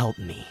to help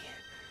me.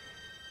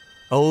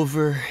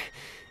 Over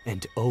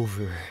and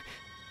over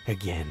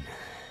again.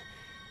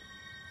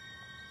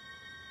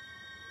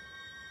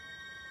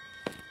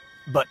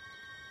 But...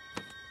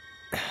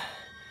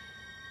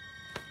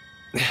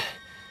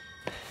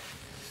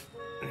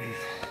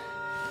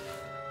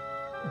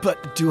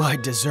 But do I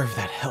deserve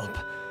that help?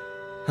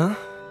 Huh?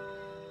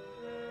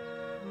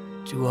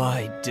 Do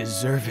I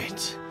deserve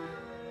it?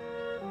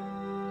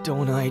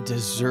 Don't I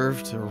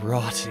deserve to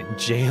rot in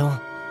jail?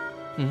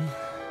 Hmm?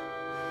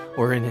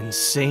 Or an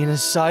insane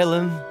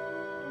asylum?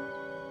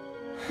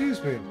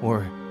 Excuse me.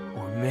 Or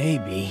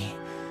maybe...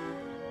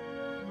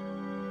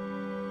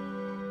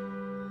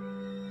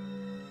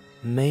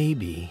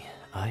 Maybe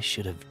I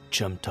should have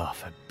jumped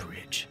off a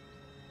bridge.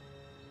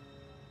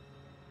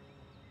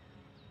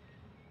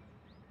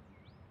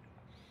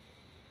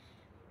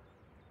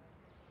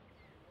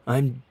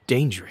 I'm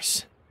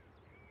dangerous.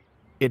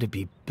 It'd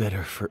be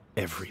better for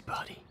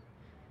everybody.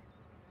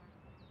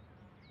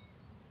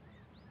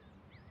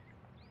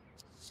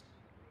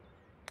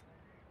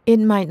 It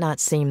might not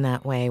seem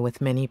that way with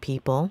many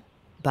people,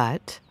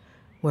 but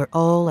we're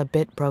all a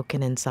bit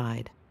broken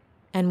inside,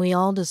 and we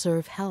all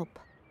deserve help.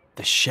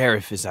 The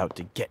sheriff is out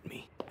to get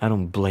me. I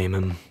don't blame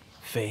him.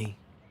 Faye,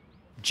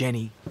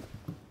 Jenny,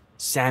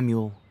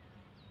 Samuel,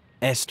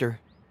 Esther.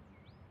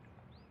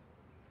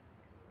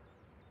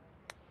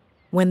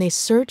 When they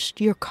searched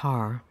your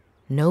car,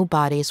 no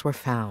bodies were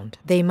found.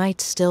 They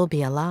might still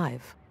be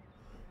alive.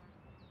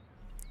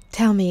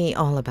 Tell me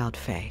all about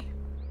Faye.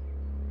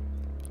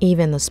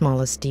 Even the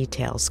smallest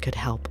details could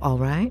help, all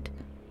right?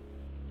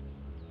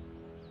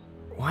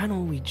 Why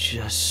don't we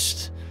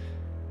just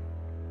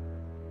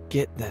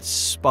get that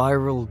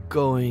spiral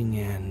going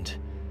and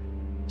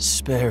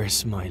spare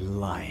us my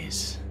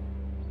lies?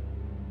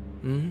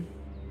 Hmm?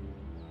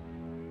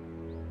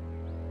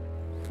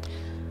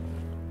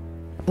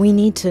 We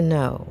need to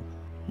know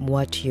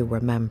what you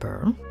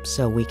remember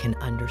so we can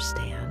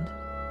understand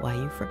why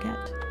you forget.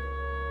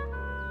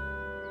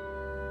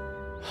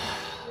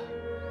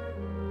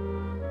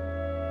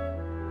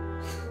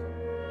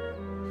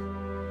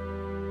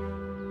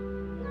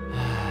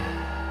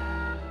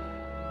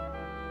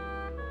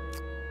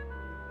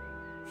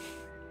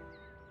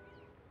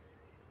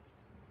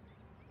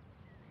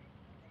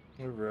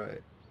 All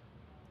right.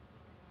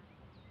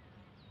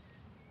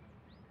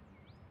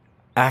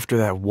 After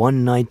that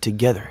one night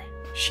together,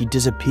 she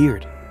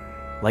disappeared,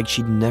 like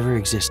she'd never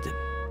existed.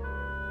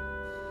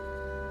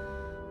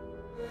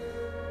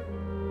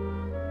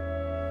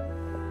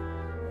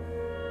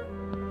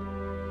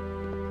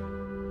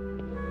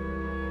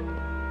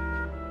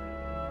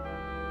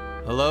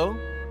 Hello?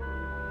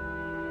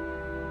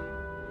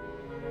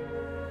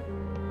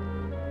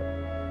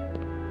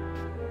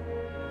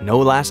 No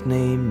last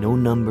name, no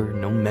number,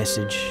 no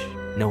message,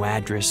 no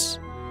address.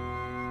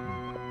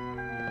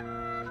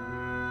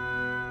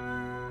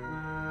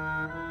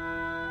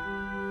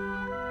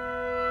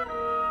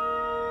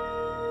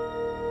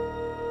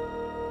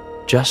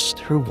 Just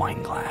her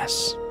wine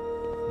glass.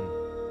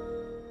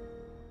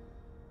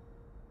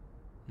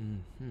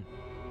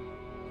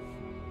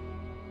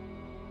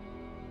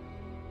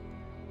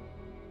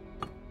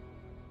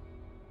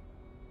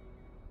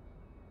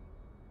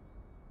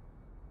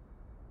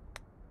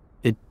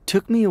 It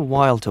took me a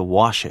while to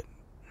wash it.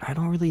 I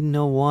don't really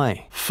know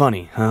why.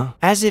 Funny, huh?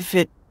 As if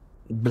it...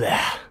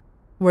 Blah.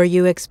 Were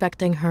you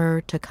expecting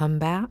her to come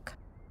back?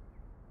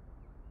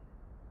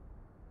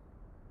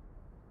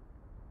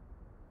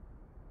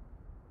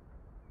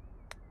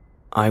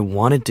 I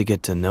wanted to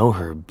get to know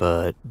her,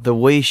 but the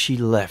way she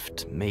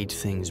left made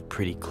things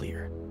pretty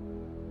clear.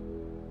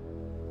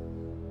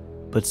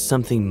 But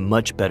something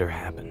much better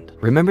happened.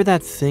 Remember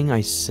that thing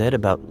I said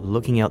about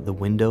looking out the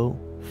window,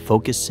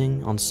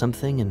 focusing on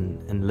something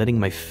and letting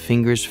my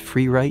fingers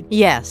free write?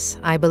 Yes,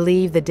 I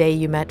believe the day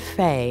you met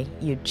Faye,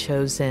 you'd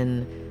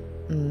chosen...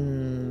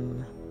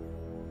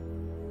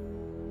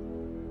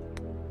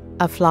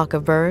 a flock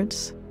of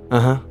birds?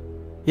 Uh-huh.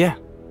 Yeah.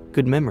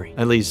 Good memory.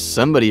 At least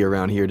somebody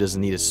around here doesn't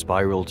need a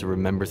spiral to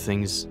remember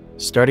things.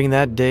 Starting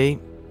that day,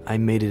 I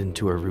made it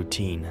into a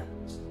routine.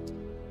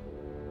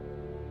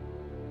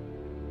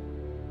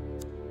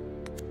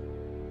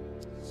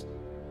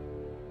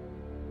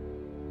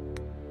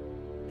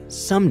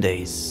 Some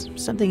days,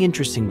 something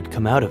interesting would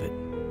come out of it.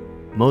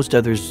 Most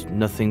others,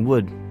 nothing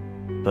would.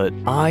 But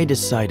I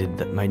decided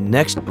that my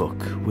next book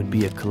would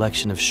be a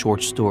collection of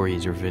short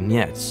stories or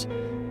vignettes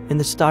in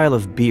the style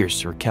of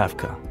Bierce or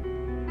Kafka.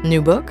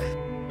 New book?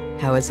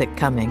 How is it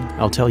coming?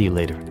 I'll tell you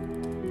later.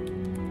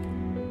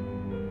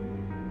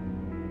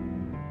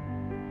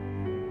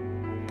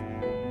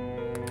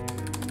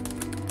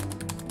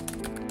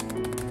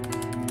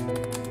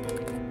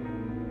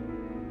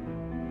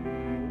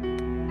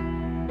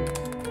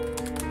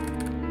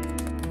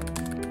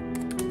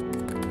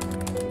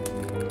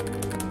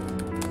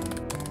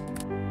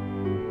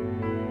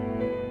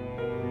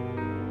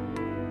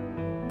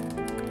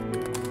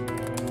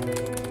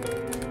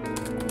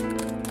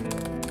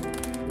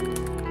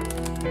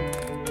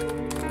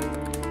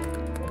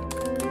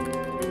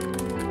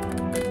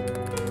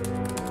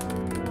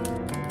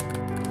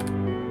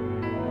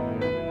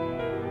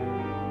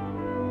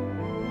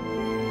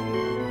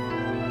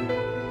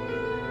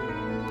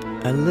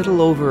 A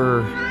little over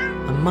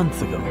a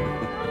month ago.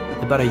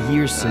 About a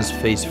year since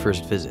Faye's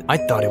first visit. I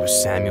thought it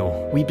was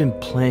Samuel. We'd been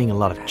playing a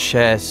lot of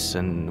chess,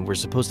 and we're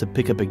supposed to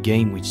pick up a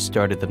game we'd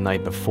started the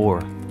night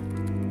before.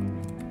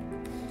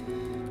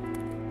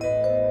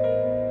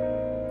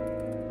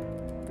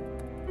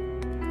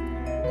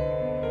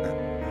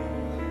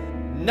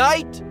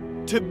 Knight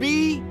to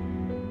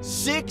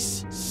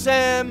B6,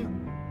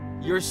 Sam.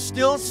 You're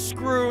still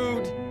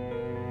screwed.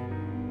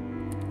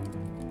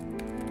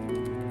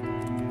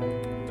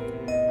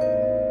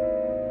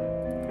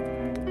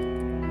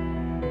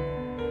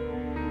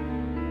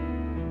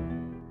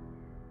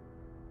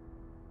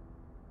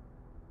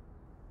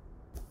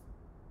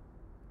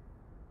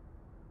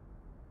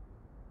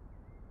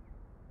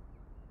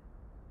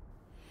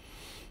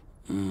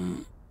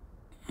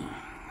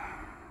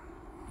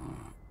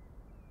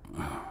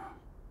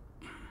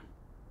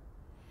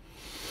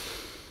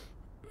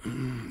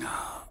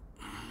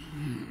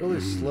 Really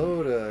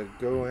slow to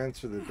go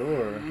answer the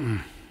door.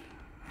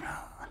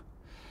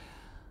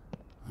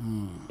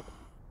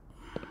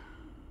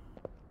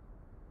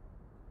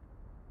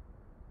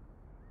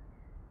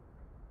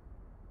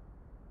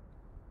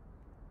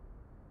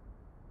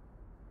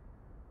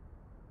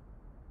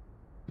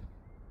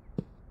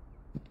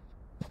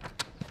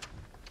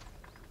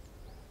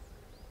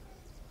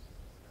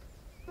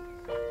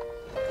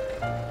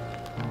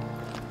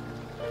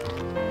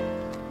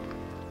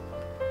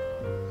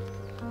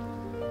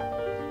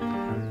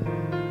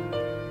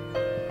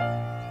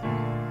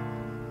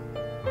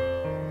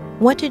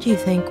 What did you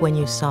think when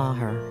you saw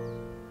her?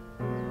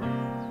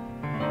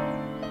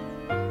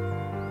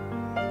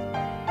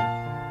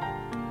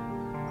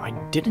 I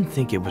didn't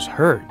think it was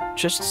her,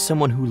 just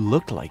someone who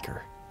looked like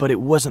her. But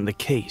it wasn't the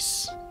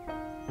case.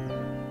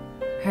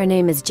 Her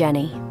name is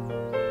Jenny.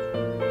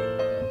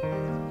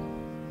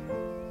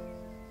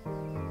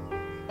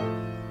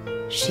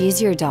 She's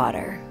your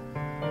daughter.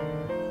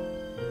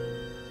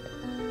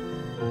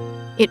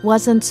 It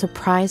wasn't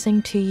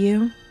surprising to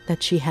you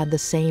that she had the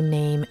same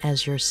name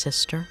as your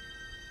sister?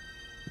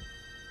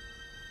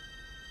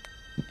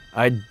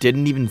 I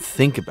didn't even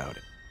think about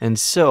it. And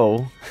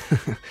so,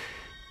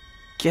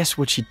 guess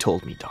what she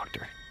told me,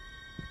 Doctor?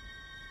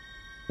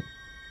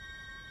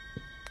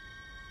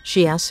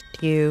 She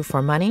asked you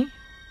for money?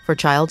 For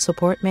child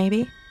support,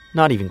 maybe?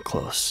 Not even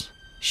close.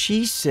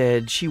 She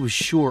said she was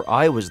sure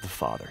I was the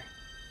father.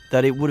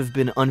 That it would have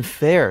been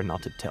unfair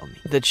not to tell me.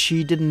 That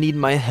she didn't need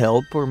my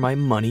help or my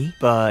money,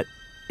 but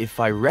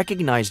if I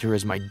recognized her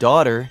as my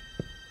daughter,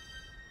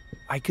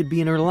 I could be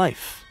in her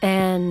life.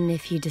 And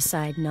if you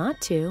decide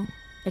not to,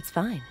 it's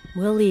fine.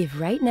 We'll leave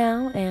right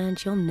now,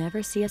 and you'll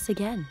never see us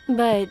again.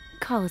 But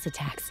call us a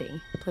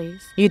taxi,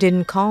 please. You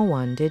didn't call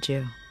one, did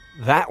you?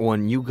 That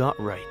one you got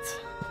right.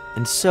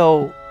 And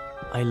so,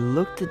 I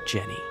looked at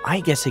Jenny.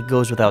 I guess it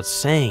goes without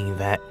saying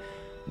that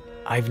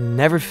I've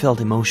never felt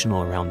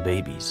emotional around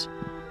babies.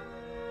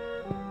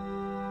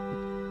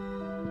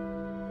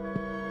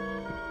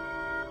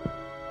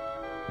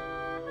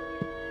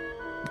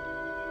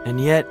 And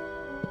yet,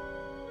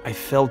 I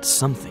felt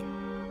something.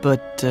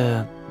 But,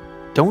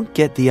 don't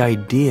get the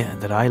idea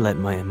that I let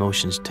my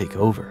emotions take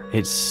over.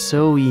 It's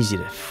so easy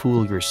to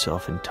fool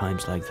yourself in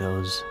times like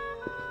those.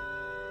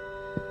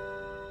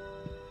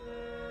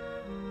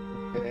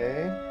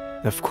 Okay.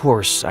 Of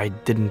course, I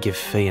didn't give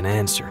Faye an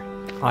answer.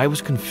 I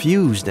was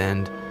confused,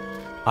 and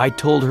I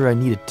told her I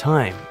needed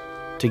time,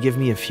 to give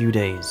me a few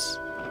days.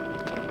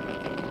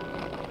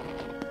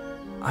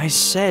 I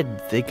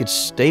said they could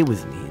stay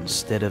with me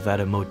instead of at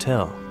a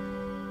motel.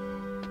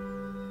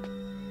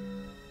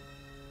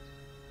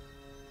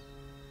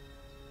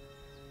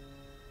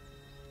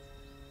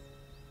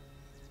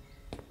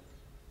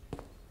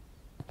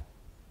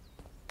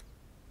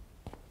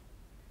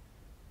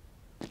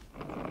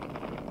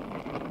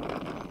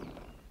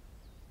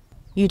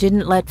 You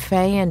didn't let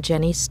Faye and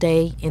Jenny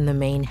stay in the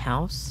main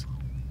house?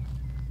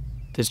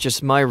 There's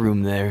just my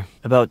room there.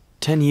 About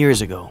 10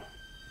 years ago,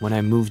 when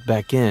I moved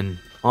back in,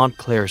 Aunt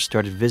Claire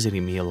started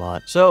visiting me a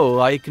lot. So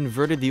I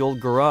converted the old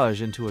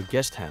garage into a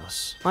guest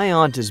house. My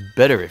aunt is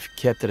better if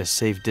kept at a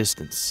safe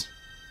distance.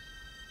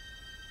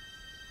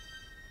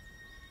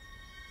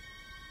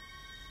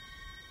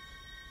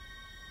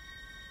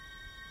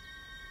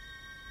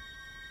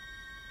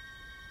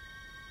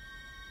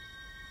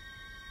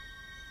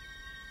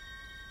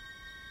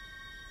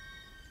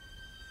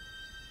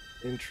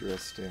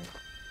 Interesting.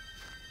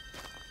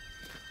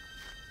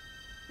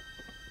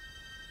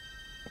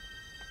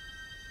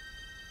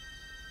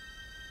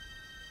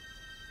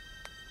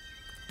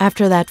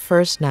 After that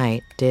first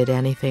night, did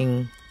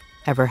anything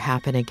ever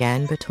happen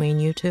again between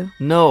you two?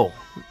 No.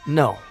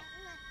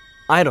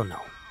 I don't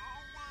know.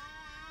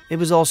 It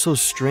was all so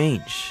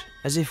strange,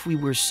 as if we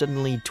were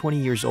suddenly 20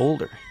 years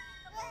older.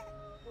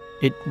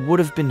 It would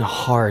have been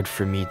hard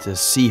for me to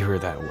see her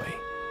that way.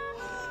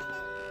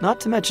 Not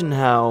to mention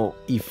how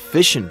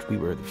efficient we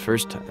were the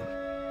first time.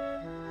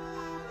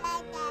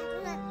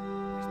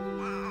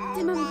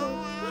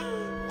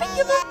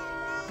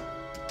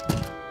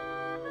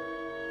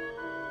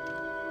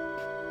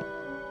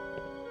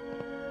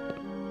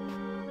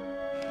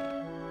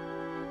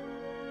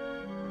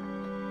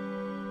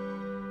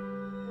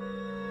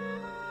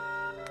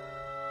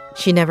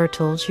 She never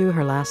told you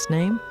her last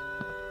name?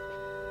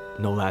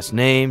 No last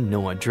name,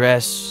 no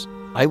address.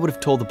 I would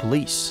have told the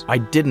police. I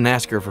didn't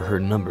ask her for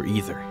her number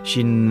either.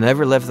 She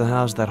never left the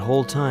house that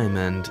whole time,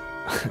 and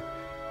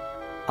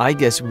I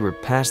guess we were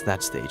past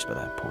that stage by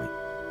that point.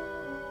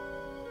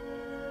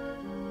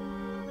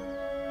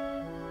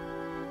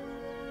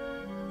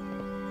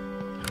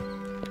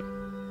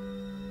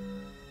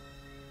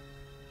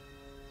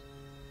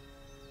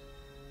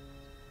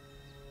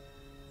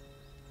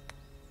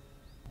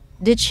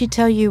 Did she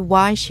tell you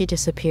why she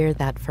disappeared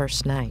that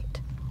first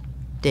night?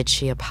 Did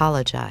she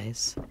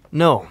apologize?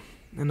 No,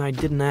 and I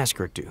didn't ask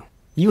her to.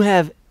 You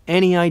have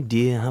any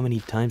idea how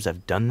many times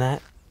I've done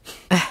that?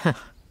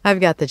 I've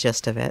got the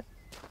gist of it.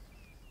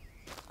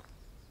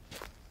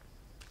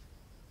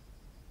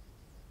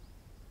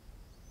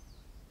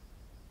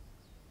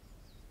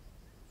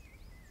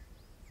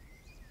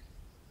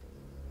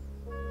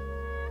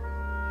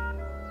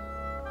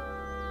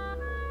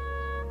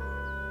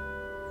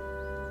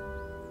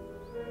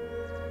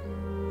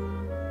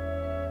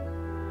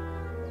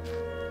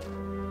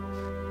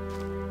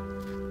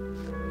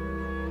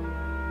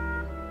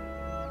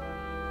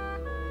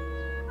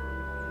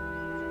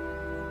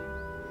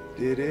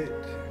 Did it?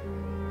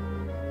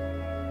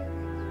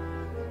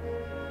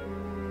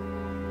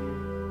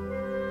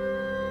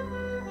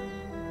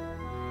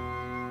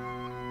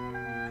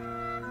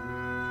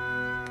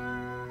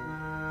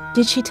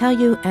 Did she tell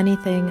you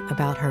anything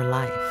about her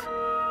life?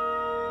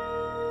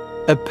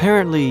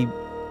 Apparently,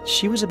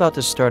 she was about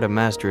to start a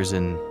master's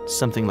in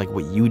something like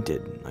what you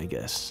did, I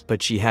guess.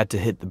 But she had to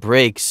hit the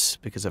brakes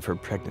because of her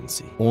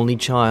pregnancy. Only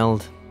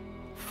child,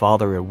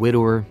 father a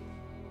widower,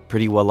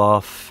 pretty well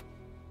off,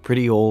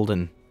 pretty old,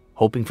 and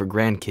hoping for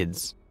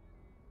grandkids.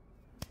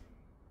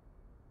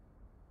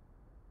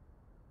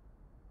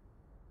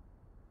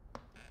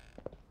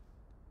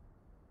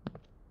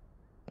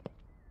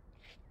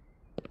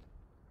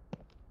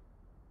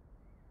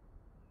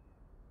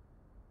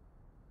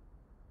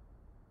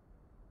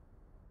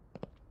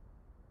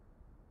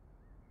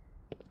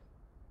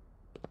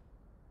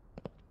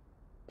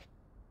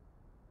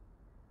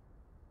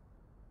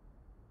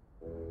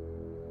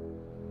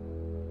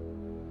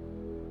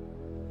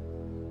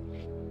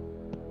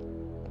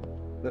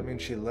 That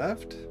means she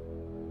left?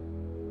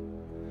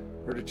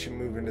 Or did she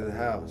move into the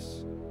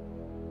house?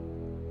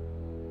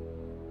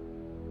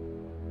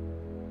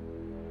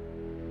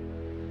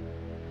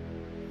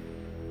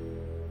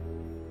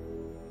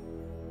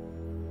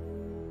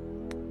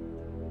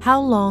 How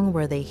long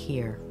were they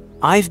here?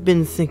 I've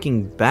been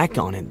thinking back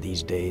on it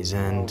these days,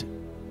 and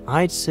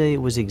I'd say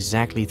it was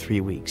exactly 3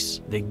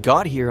 weeks. They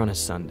got here on a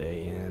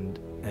Sunday, and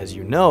as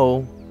you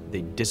know,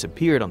 they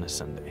disappeared on a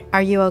Sunday.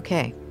 Are you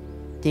okay?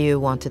 Do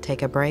you want to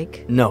take a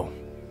break? No.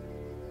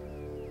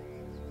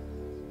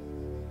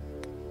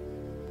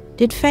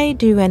 Did Faye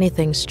do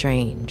anything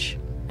strange?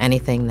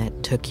 Anything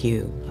that took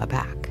you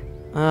aback?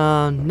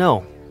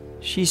 No.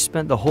 She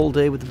spent the whole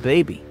day with the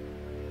baby,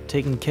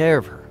 taking care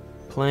of her,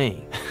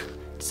 playing.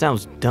 It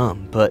sounds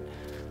dumb, but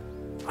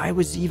I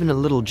was even a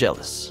little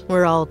jealous.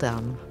 We're all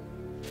dumb.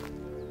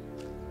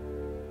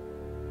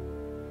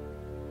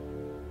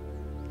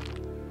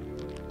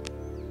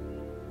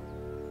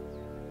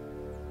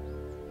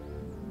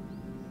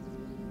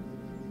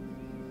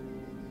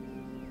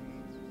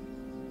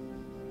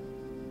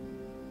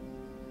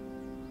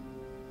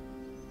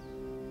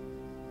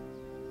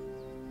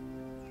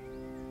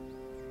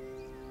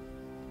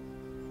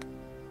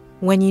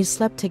 When you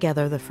slept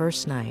together the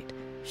first night,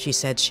 she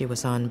said she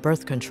was on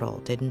birth control,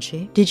 didn't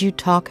she? Did you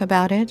talk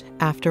about it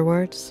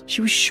afterwards?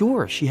 She was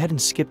sure she hadn't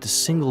skipped a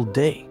single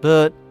day.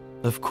 But,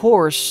 of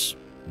course,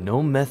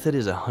 no method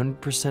is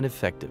 100%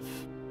 effective.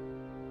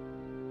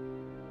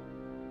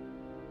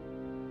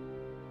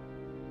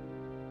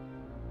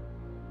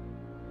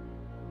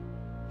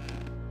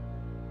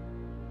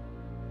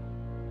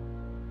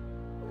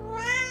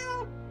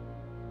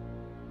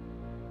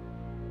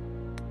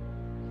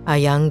 A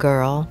young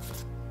girl,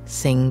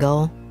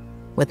 single,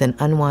 with an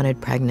unwanted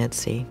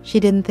pregnancy.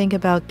 She didn't think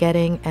about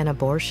getting an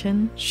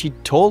abortion? She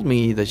told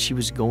me that she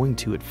was going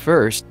to at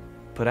first,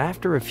 but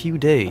after a few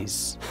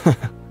days,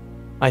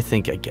 I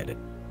think I get it.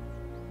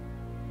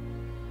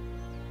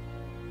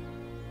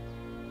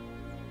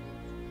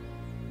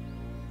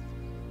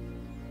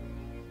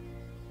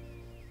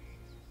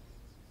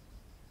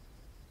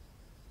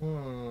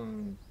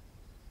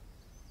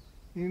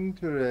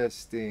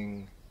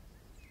 Interesting.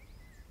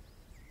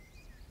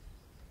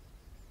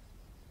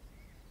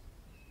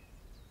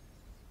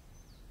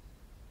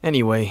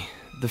 Anyway,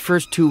 the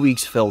first 2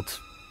 weeks felt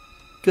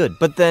good,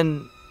 but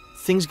then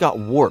things got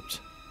warped.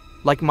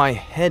 Like my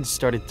head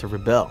started to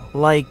rebel.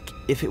 Like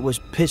if it was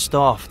pissed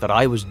off that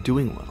I was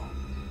doing well.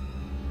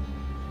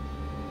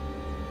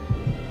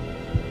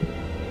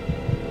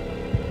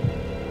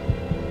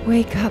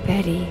 Wake up,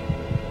 Eddie.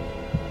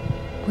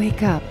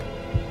 Wake up.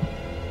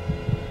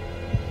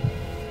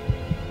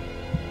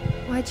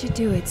 Why'd you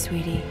do it,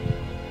 sweetie?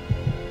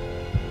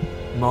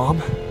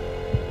 Mom?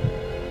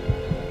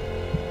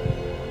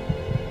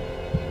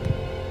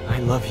 I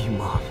love you,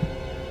 Mom.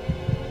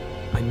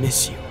 I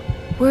miss you.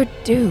 We're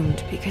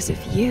doomed because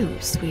of you,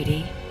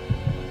 sweetie.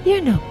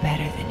 You're no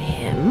better than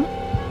him.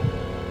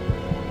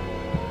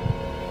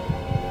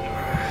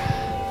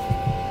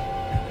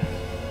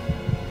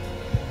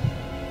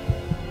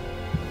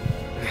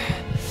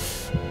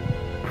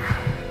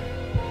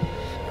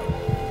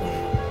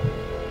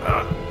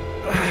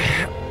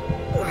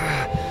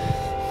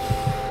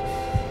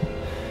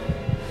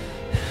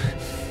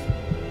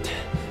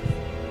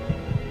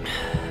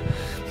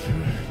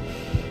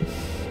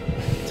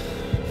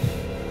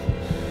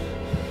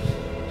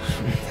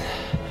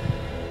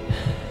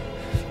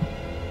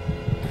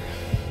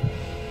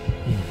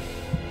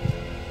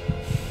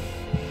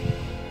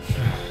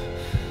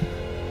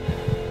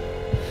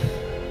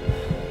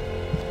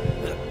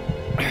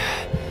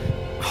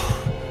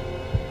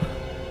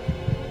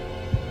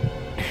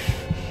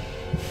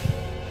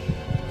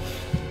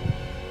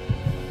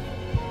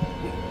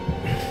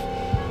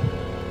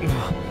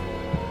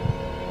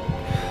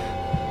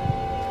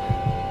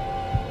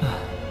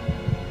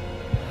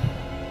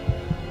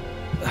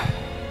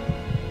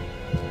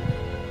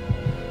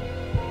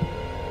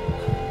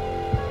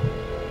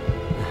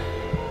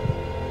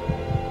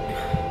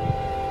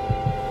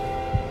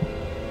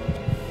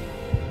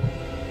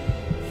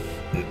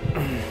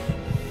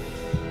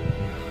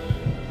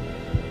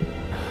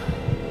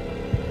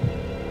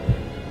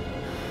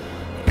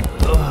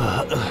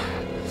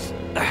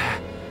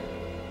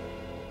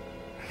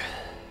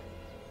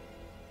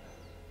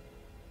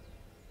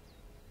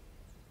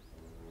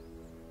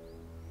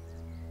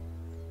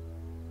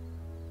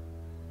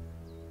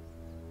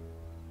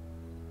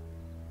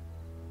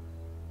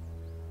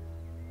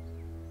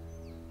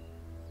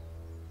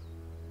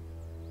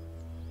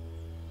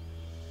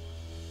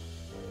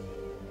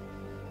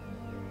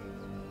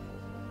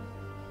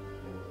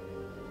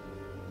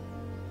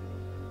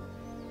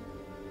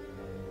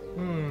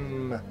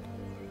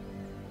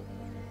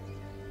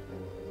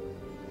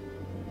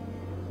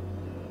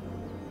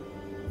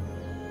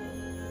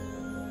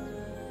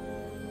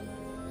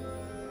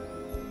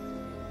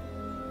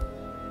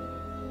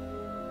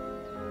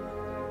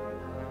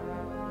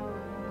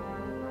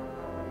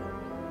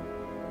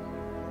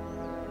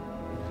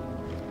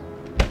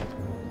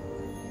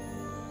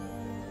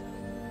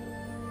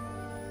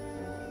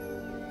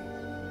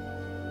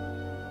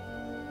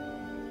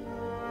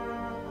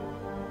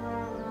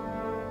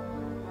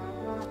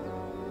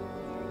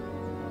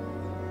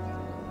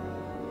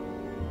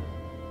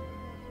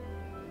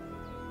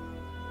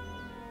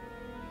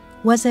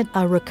 Was it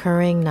a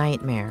recurring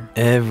nightmare?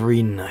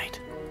 Every night.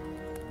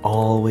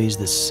 Always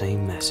the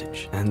same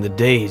message. And the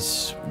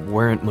days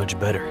weren't much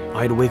better.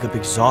 I'd wake up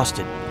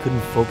exhausted,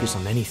 couldn't focus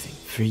on anything.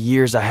 For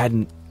years I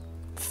hadn't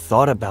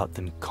thought about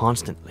them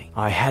constantly.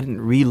 I hadn't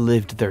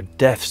relived their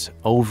deaths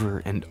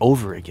over and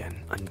over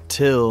again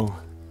until...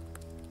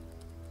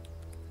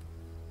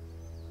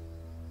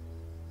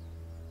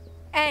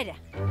 Ed!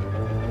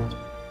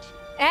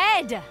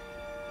 Ed!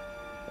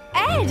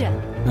 Ed!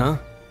 Huh?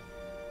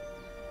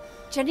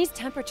 Jenny's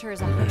temperature is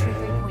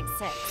 103.6.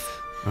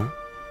 Huh?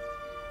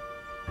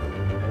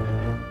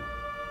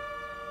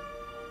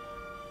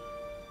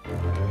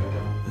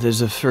 There's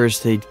a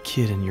first aid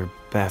kit in your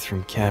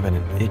bathroom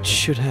cabinet. It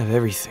should have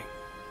everything.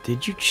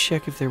 Did you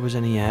check if there was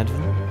any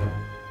Advil?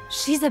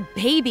 She's a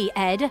baby,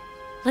 Ed.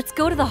 Let's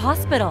go to the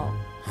hospital.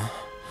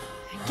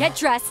 Get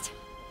dressed.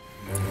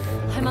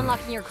 I'm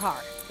unlocking your car.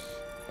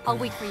 I'll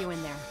wait for you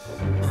in there.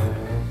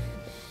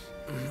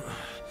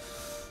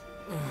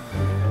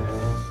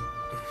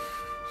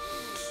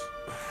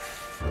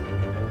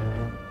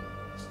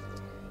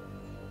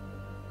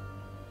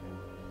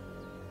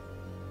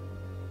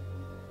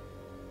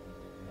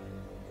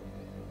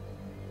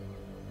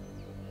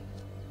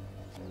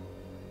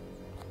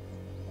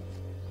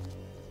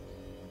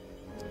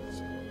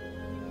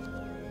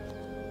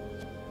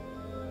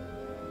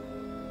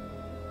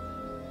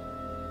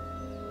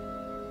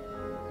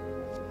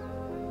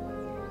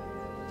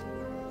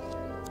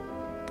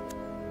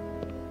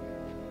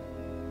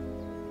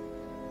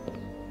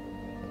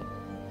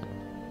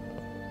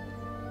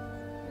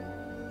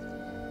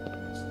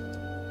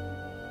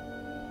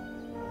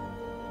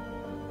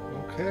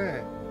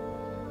 Okay.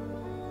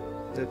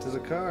 Head to the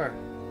car.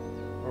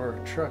 Or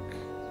truck,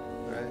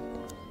 right?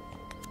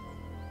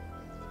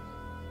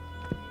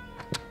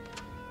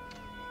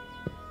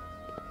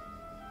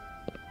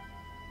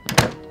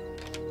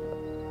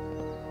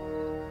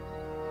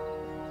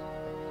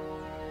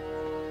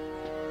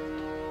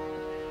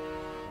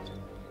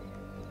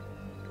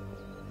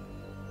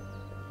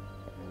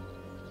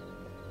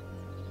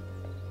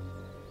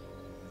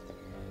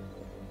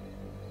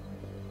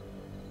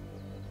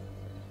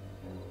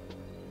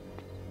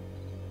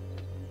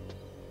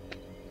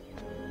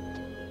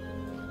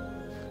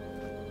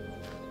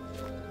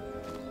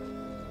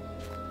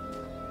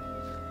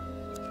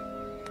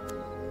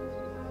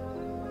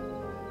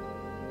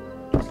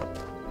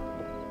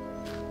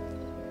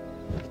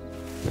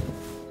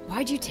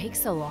 Why'd you take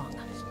so long?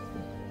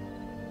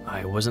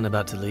 I wasn't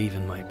about to leave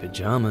in my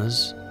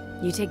pajamas.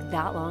 You take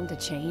that long to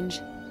change?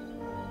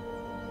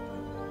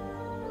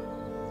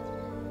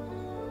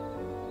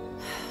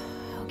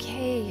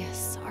 Okay,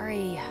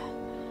 sorry.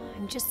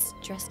 I'm just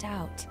stressed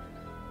out.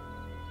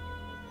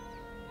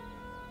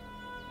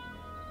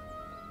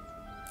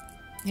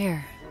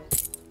 Here.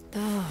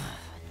 Ugh,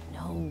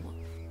 no.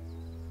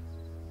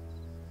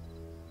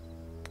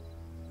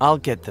 I'll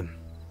get them.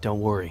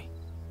 Don't worry.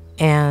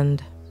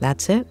 And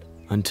that's it?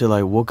 Until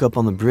I woke up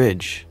on the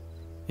bridge.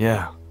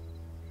 Yeah.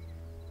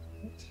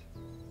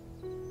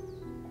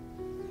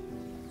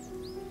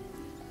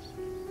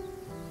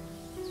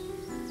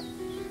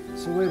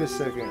 So wait a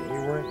second,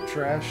 you weren't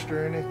trashed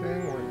or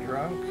anything? Weren't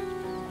drunk?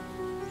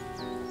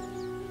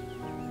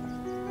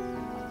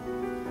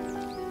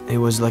 It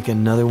was like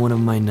another one of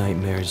my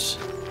nightmares.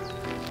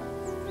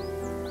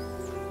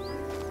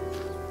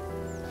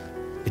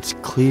 It's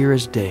clear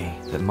as day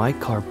that my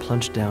car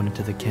plunged down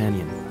into the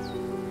canyon,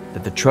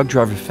 that the truck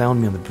driver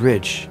found me on the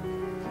bridge,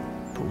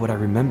 but what I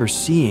remember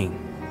seeing...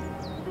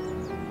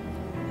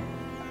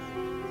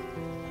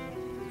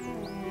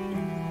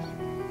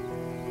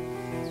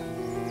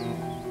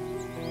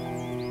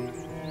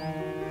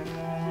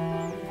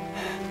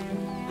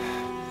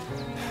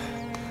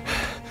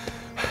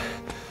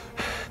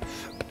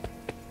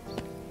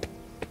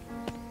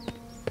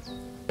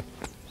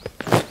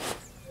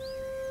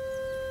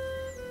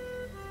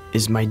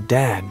 is my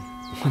dad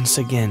once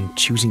again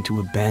choosing to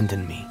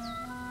abandon me.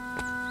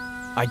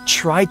 I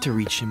tried to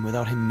reach him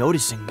without him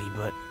noticing me,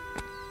 but...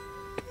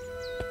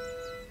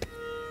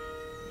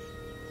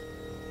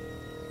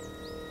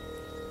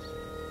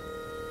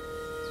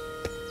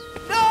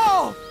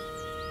 No!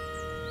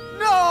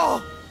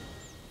 No!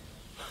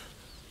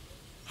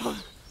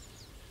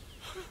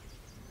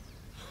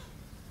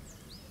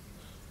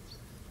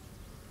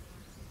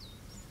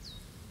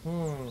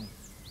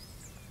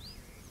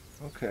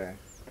 Okay.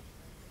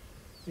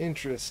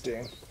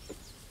 Interesting.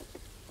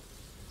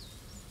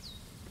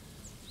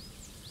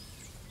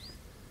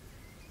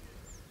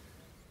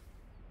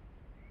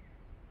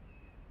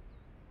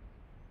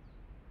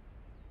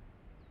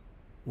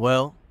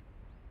 Well,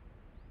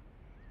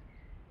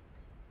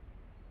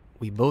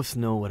 we both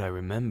know what I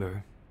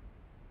remember.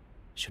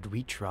 Should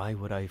we try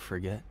what I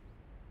forget?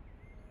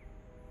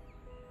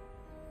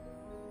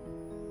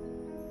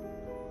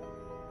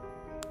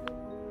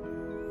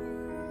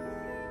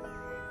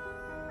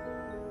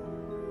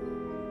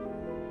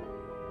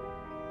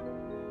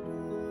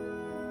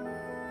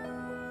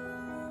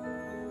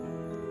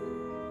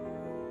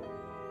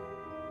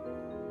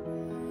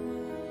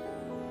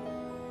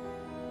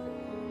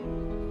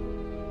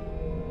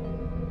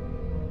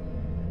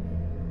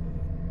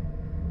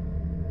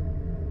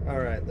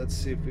 Alright, let's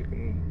see if we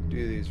can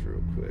do these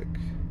real quick.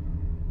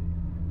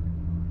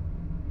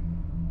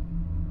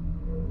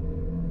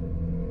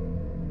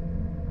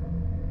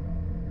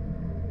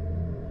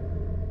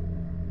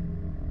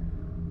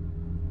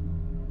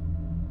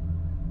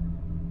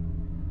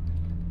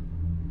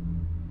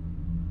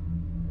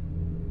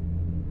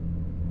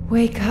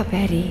 Wake up,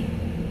 Eddie.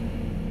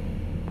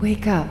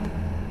 Wake up.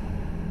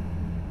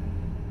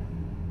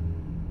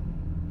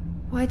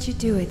 Why'd you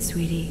do it,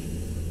 sweetie?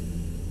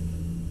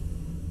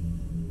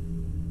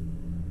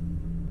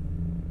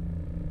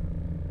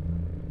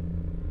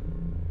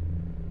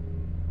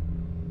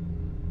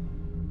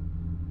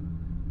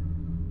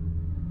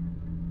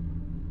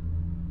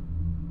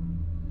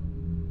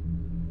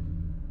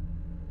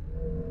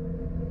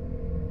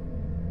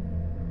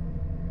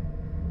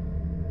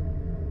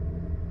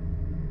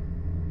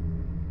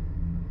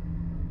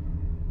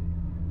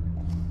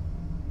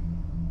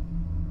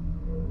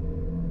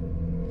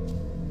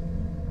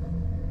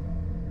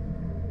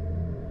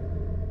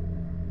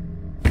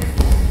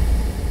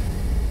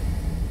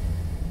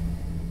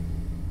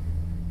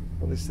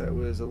 At least that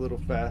was a little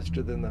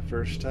faster than the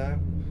first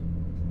time.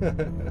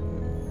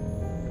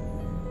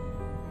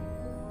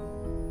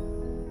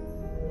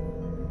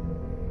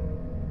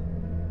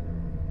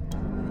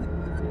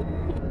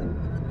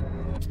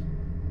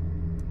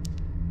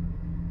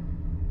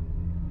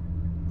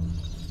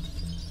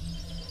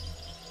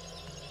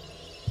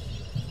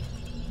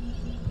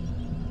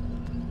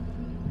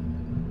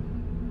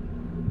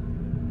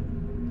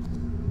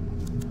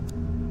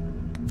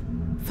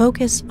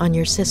 Focus on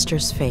your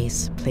sister's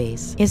face,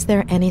 please. Is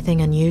there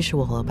anything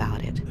unusual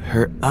about it?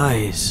 Her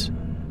eyes,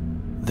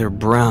 they're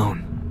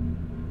brown.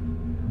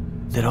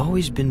 They'd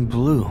always been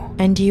blue.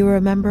 And do you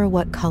remember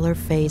what color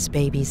Faye's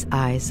baby's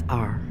eyes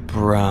are?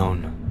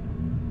 Brown.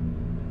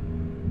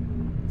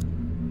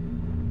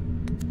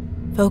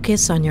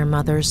 Focus on your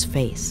mother's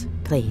face,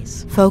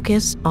 please.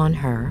 Focus on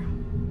her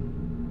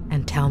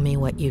and tell me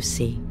what you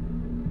see.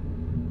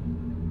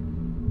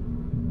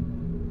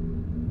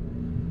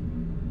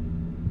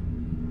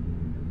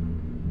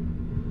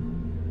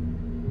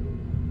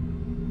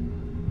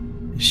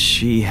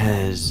 She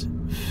has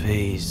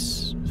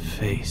Faye's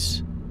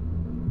face.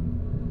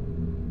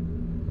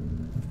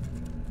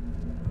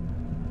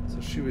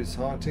 So she was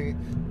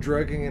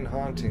drugging and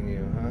haunting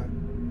you, huh?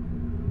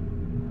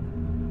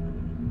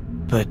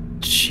 But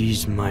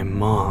she's my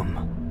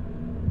mom.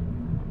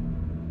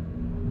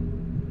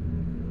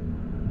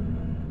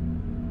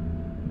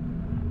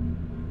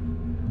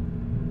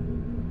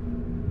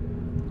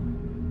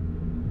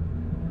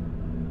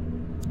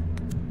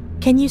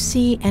 Can you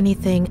see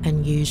anything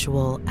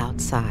unusual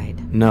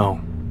outside?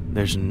 No,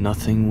 there's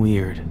nothing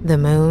weird. The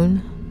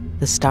moon,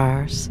 the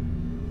stars,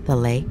 the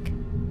lake,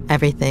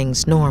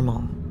 everything's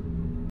normal.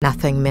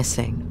 Nothing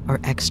missing or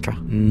extra.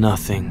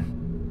 Nothing.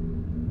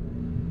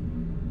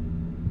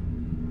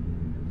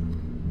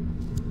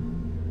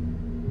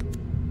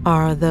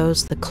 Are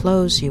those the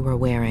clothes you were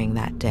wearing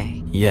that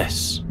day?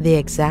 Yes, The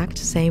exact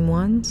same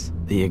ones?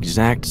 the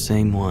exact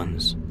same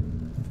ones.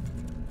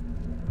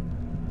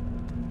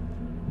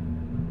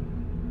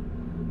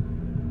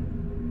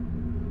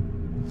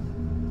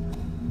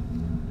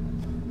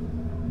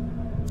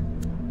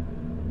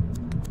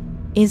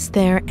 Is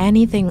there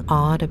anything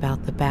odd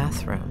about the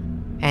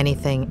bathroom?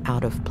 Anything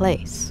out of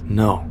place?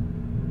 No,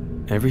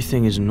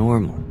 everything is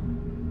normal.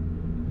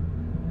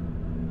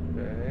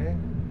 Okay.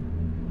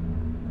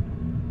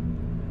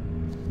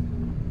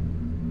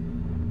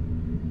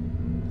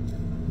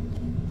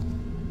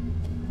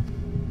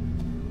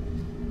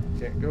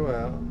 Can't go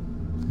out.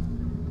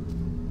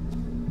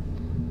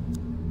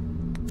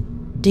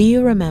 Do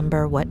you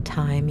remember what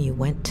time you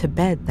went to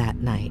bed that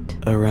night?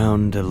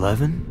 Around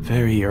 11?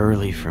 Very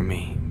early for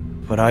me,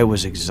 but I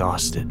was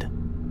exhausted.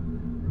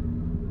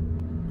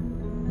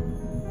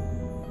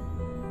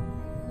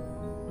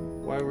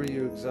 Why were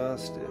you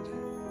exhausted?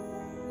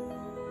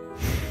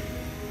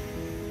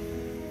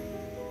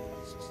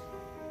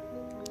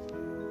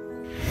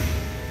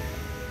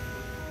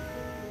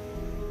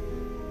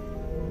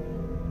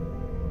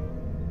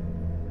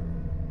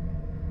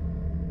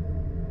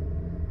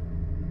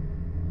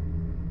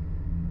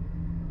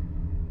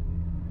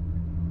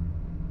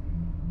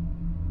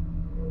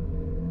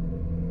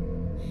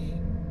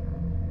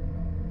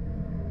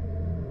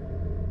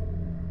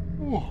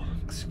 Oh,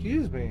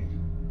 excuse me.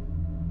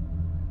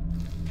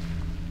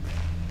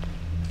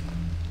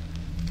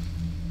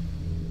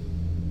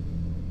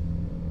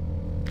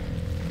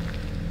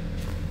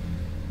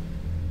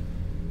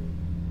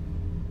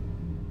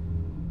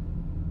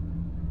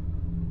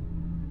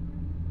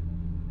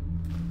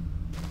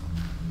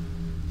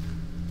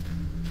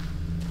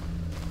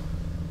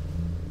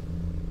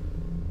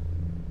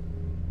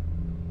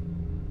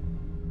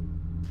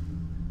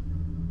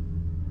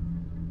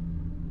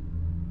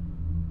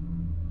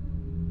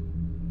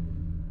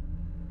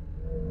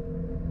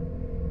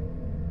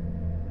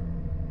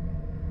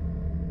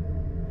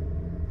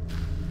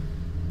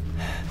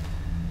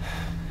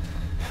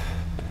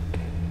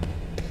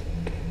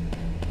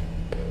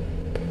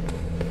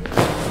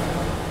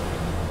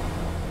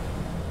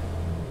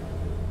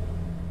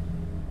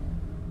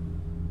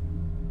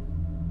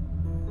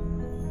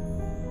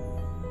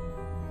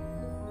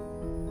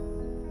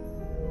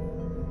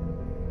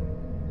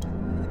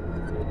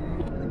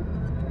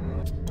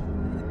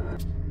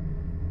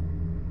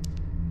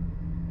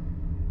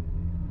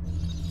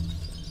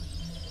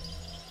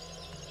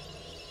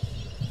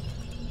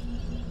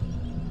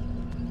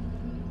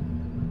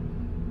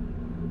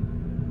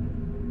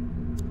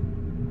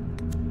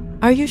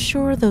 Are you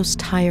sure those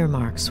tire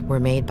marks were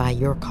made by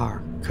your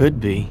car?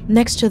 Could be.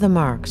 Next to the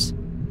marks,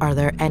 are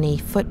there any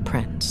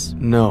footprints?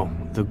 No,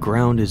 the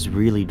ground is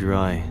really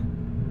dry.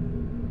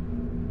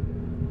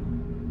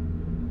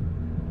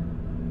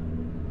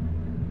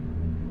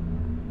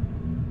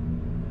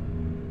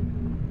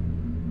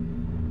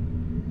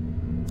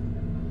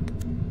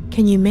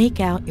 Can you make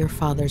out your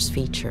father's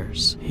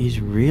features? He's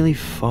really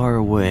far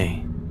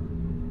away.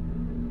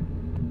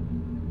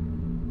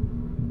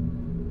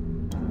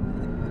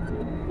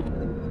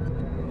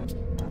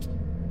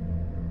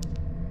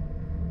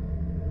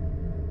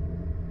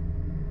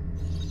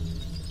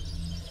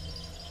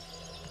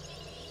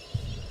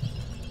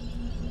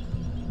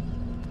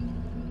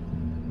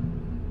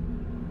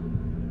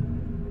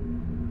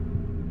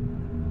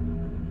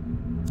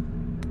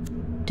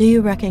 Do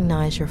you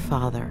recognize your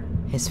father,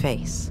 his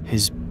face,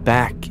 His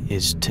back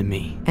is to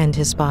me. and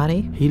his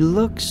body? He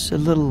looks a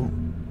little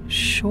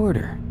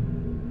shorter.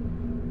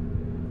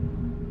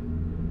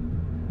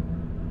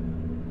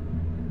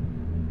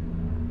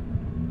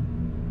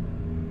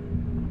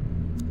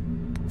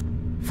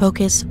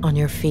 Focus on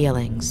your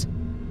feelings,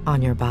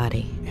 on your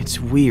body. It's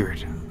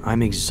weird.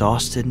 I'm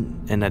exhausted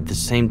and at the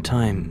same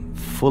time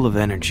full of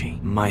energy.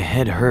 My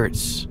head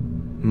hurts.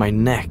 My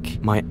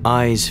neck, my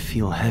eyes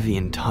feel heavy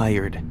and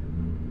tired.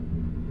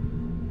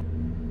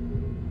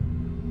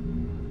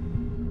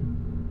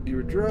 You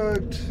were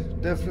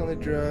drugged, definitely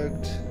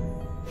drugged.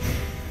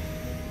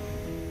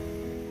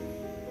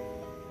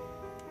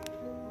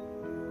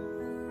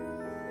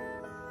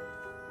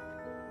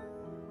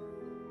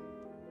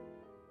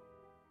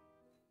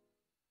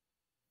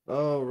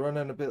 Oh,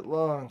 running a bit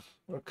long.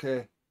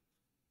 Okay.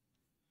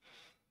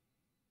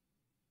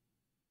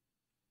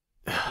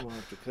 We'll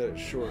have to cut it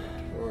short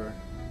or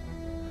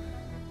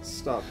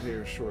stop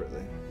here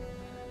shortly.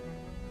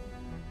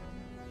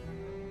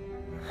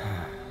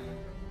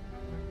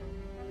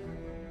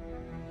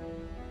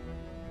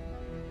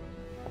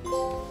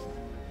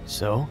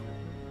 So?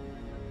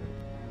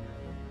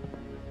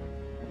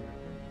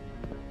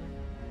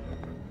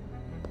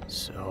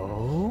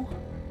 So?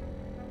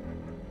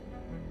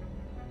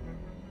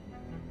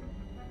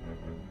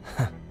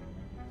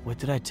 What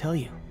did I tell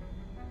you?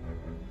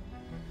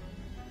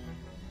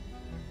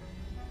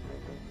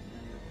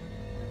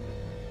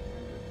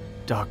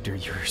 Doctor,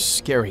 you're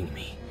scaring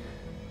me.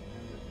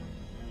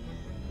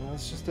 Well,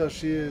 that's just how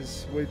she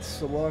is.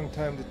 Waits a long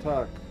time to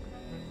talk.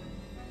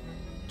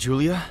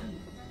 Julia?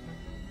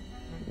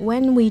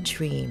 When we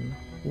dream,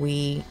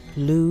 we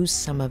lose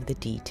some of the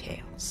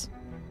details.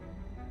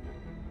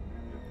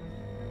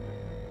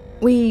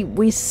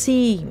 We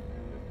see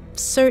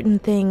certain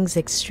things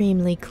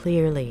extremely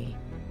clearly,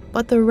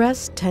 but the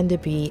rest tend to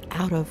be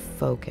out of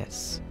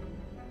focus.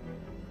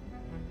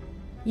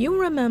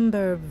 You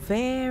remember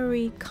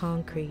very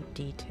concrete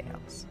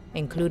details,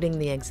 including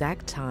the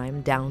exact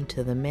time down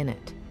to the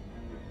minute.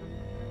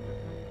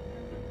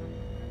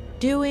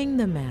 Doing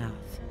the math,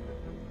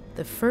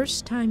 the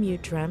first time you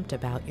dreamt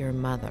about your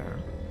mother,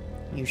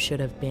 you should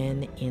have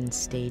been in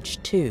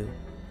stage 2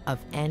 of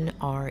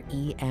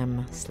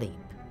NREM sleep.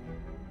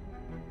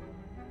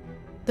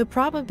 The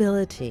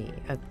probability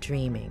of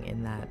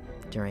dreaming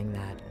during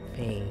that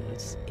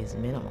phase is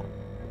minimal.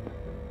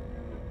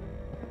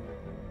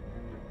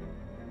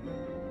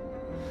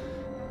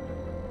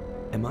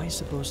 Am I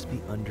supposed to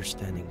be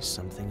understanding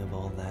something of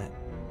all that?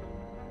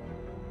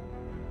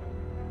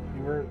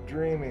 You weren't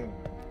dreaming.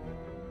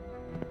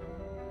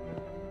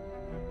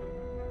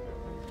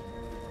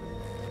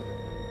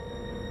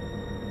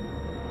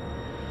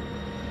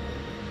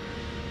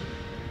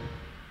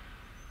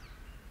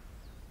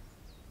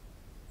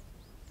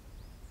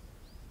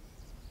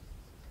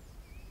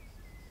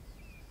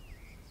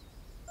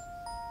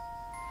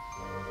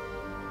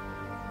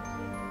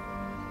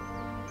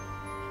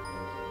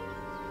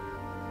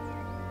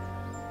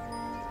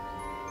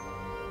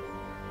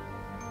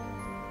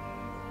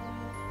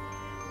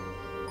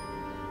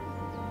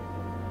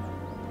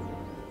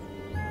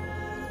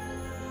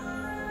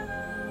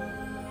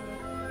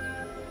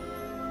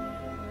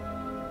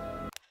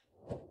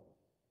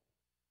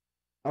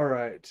 All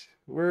right,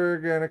 we're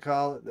gonna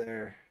call it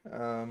there.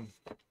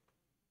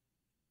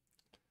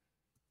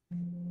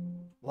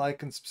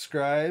 Like and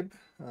subscribe.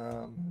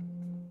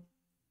 And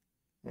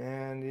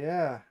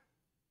yeah,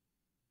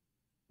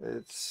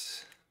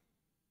 it's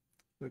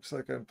looks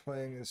like I'm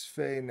playing as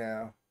Faye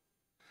now,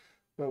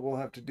 but we'll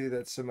have to do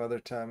that some other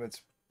time.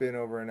 It's been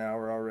over an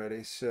hour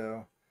already,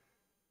 so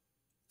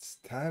it's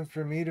time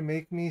for me to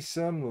make me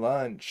some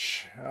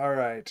lunch. All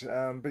right,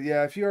 but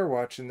yeah, if you are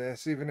watching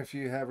this, even if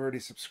you have already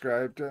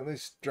subscribed, at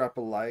least drop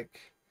a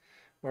like.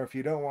 Or if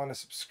you don't want to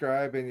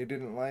subscribe and you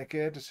didn't like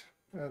it,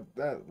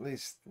 at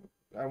least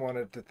I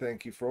wanted to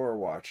thank you for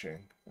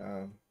watching.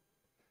 But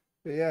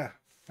yeah,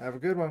 have a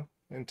good one.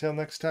 Until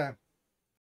next time.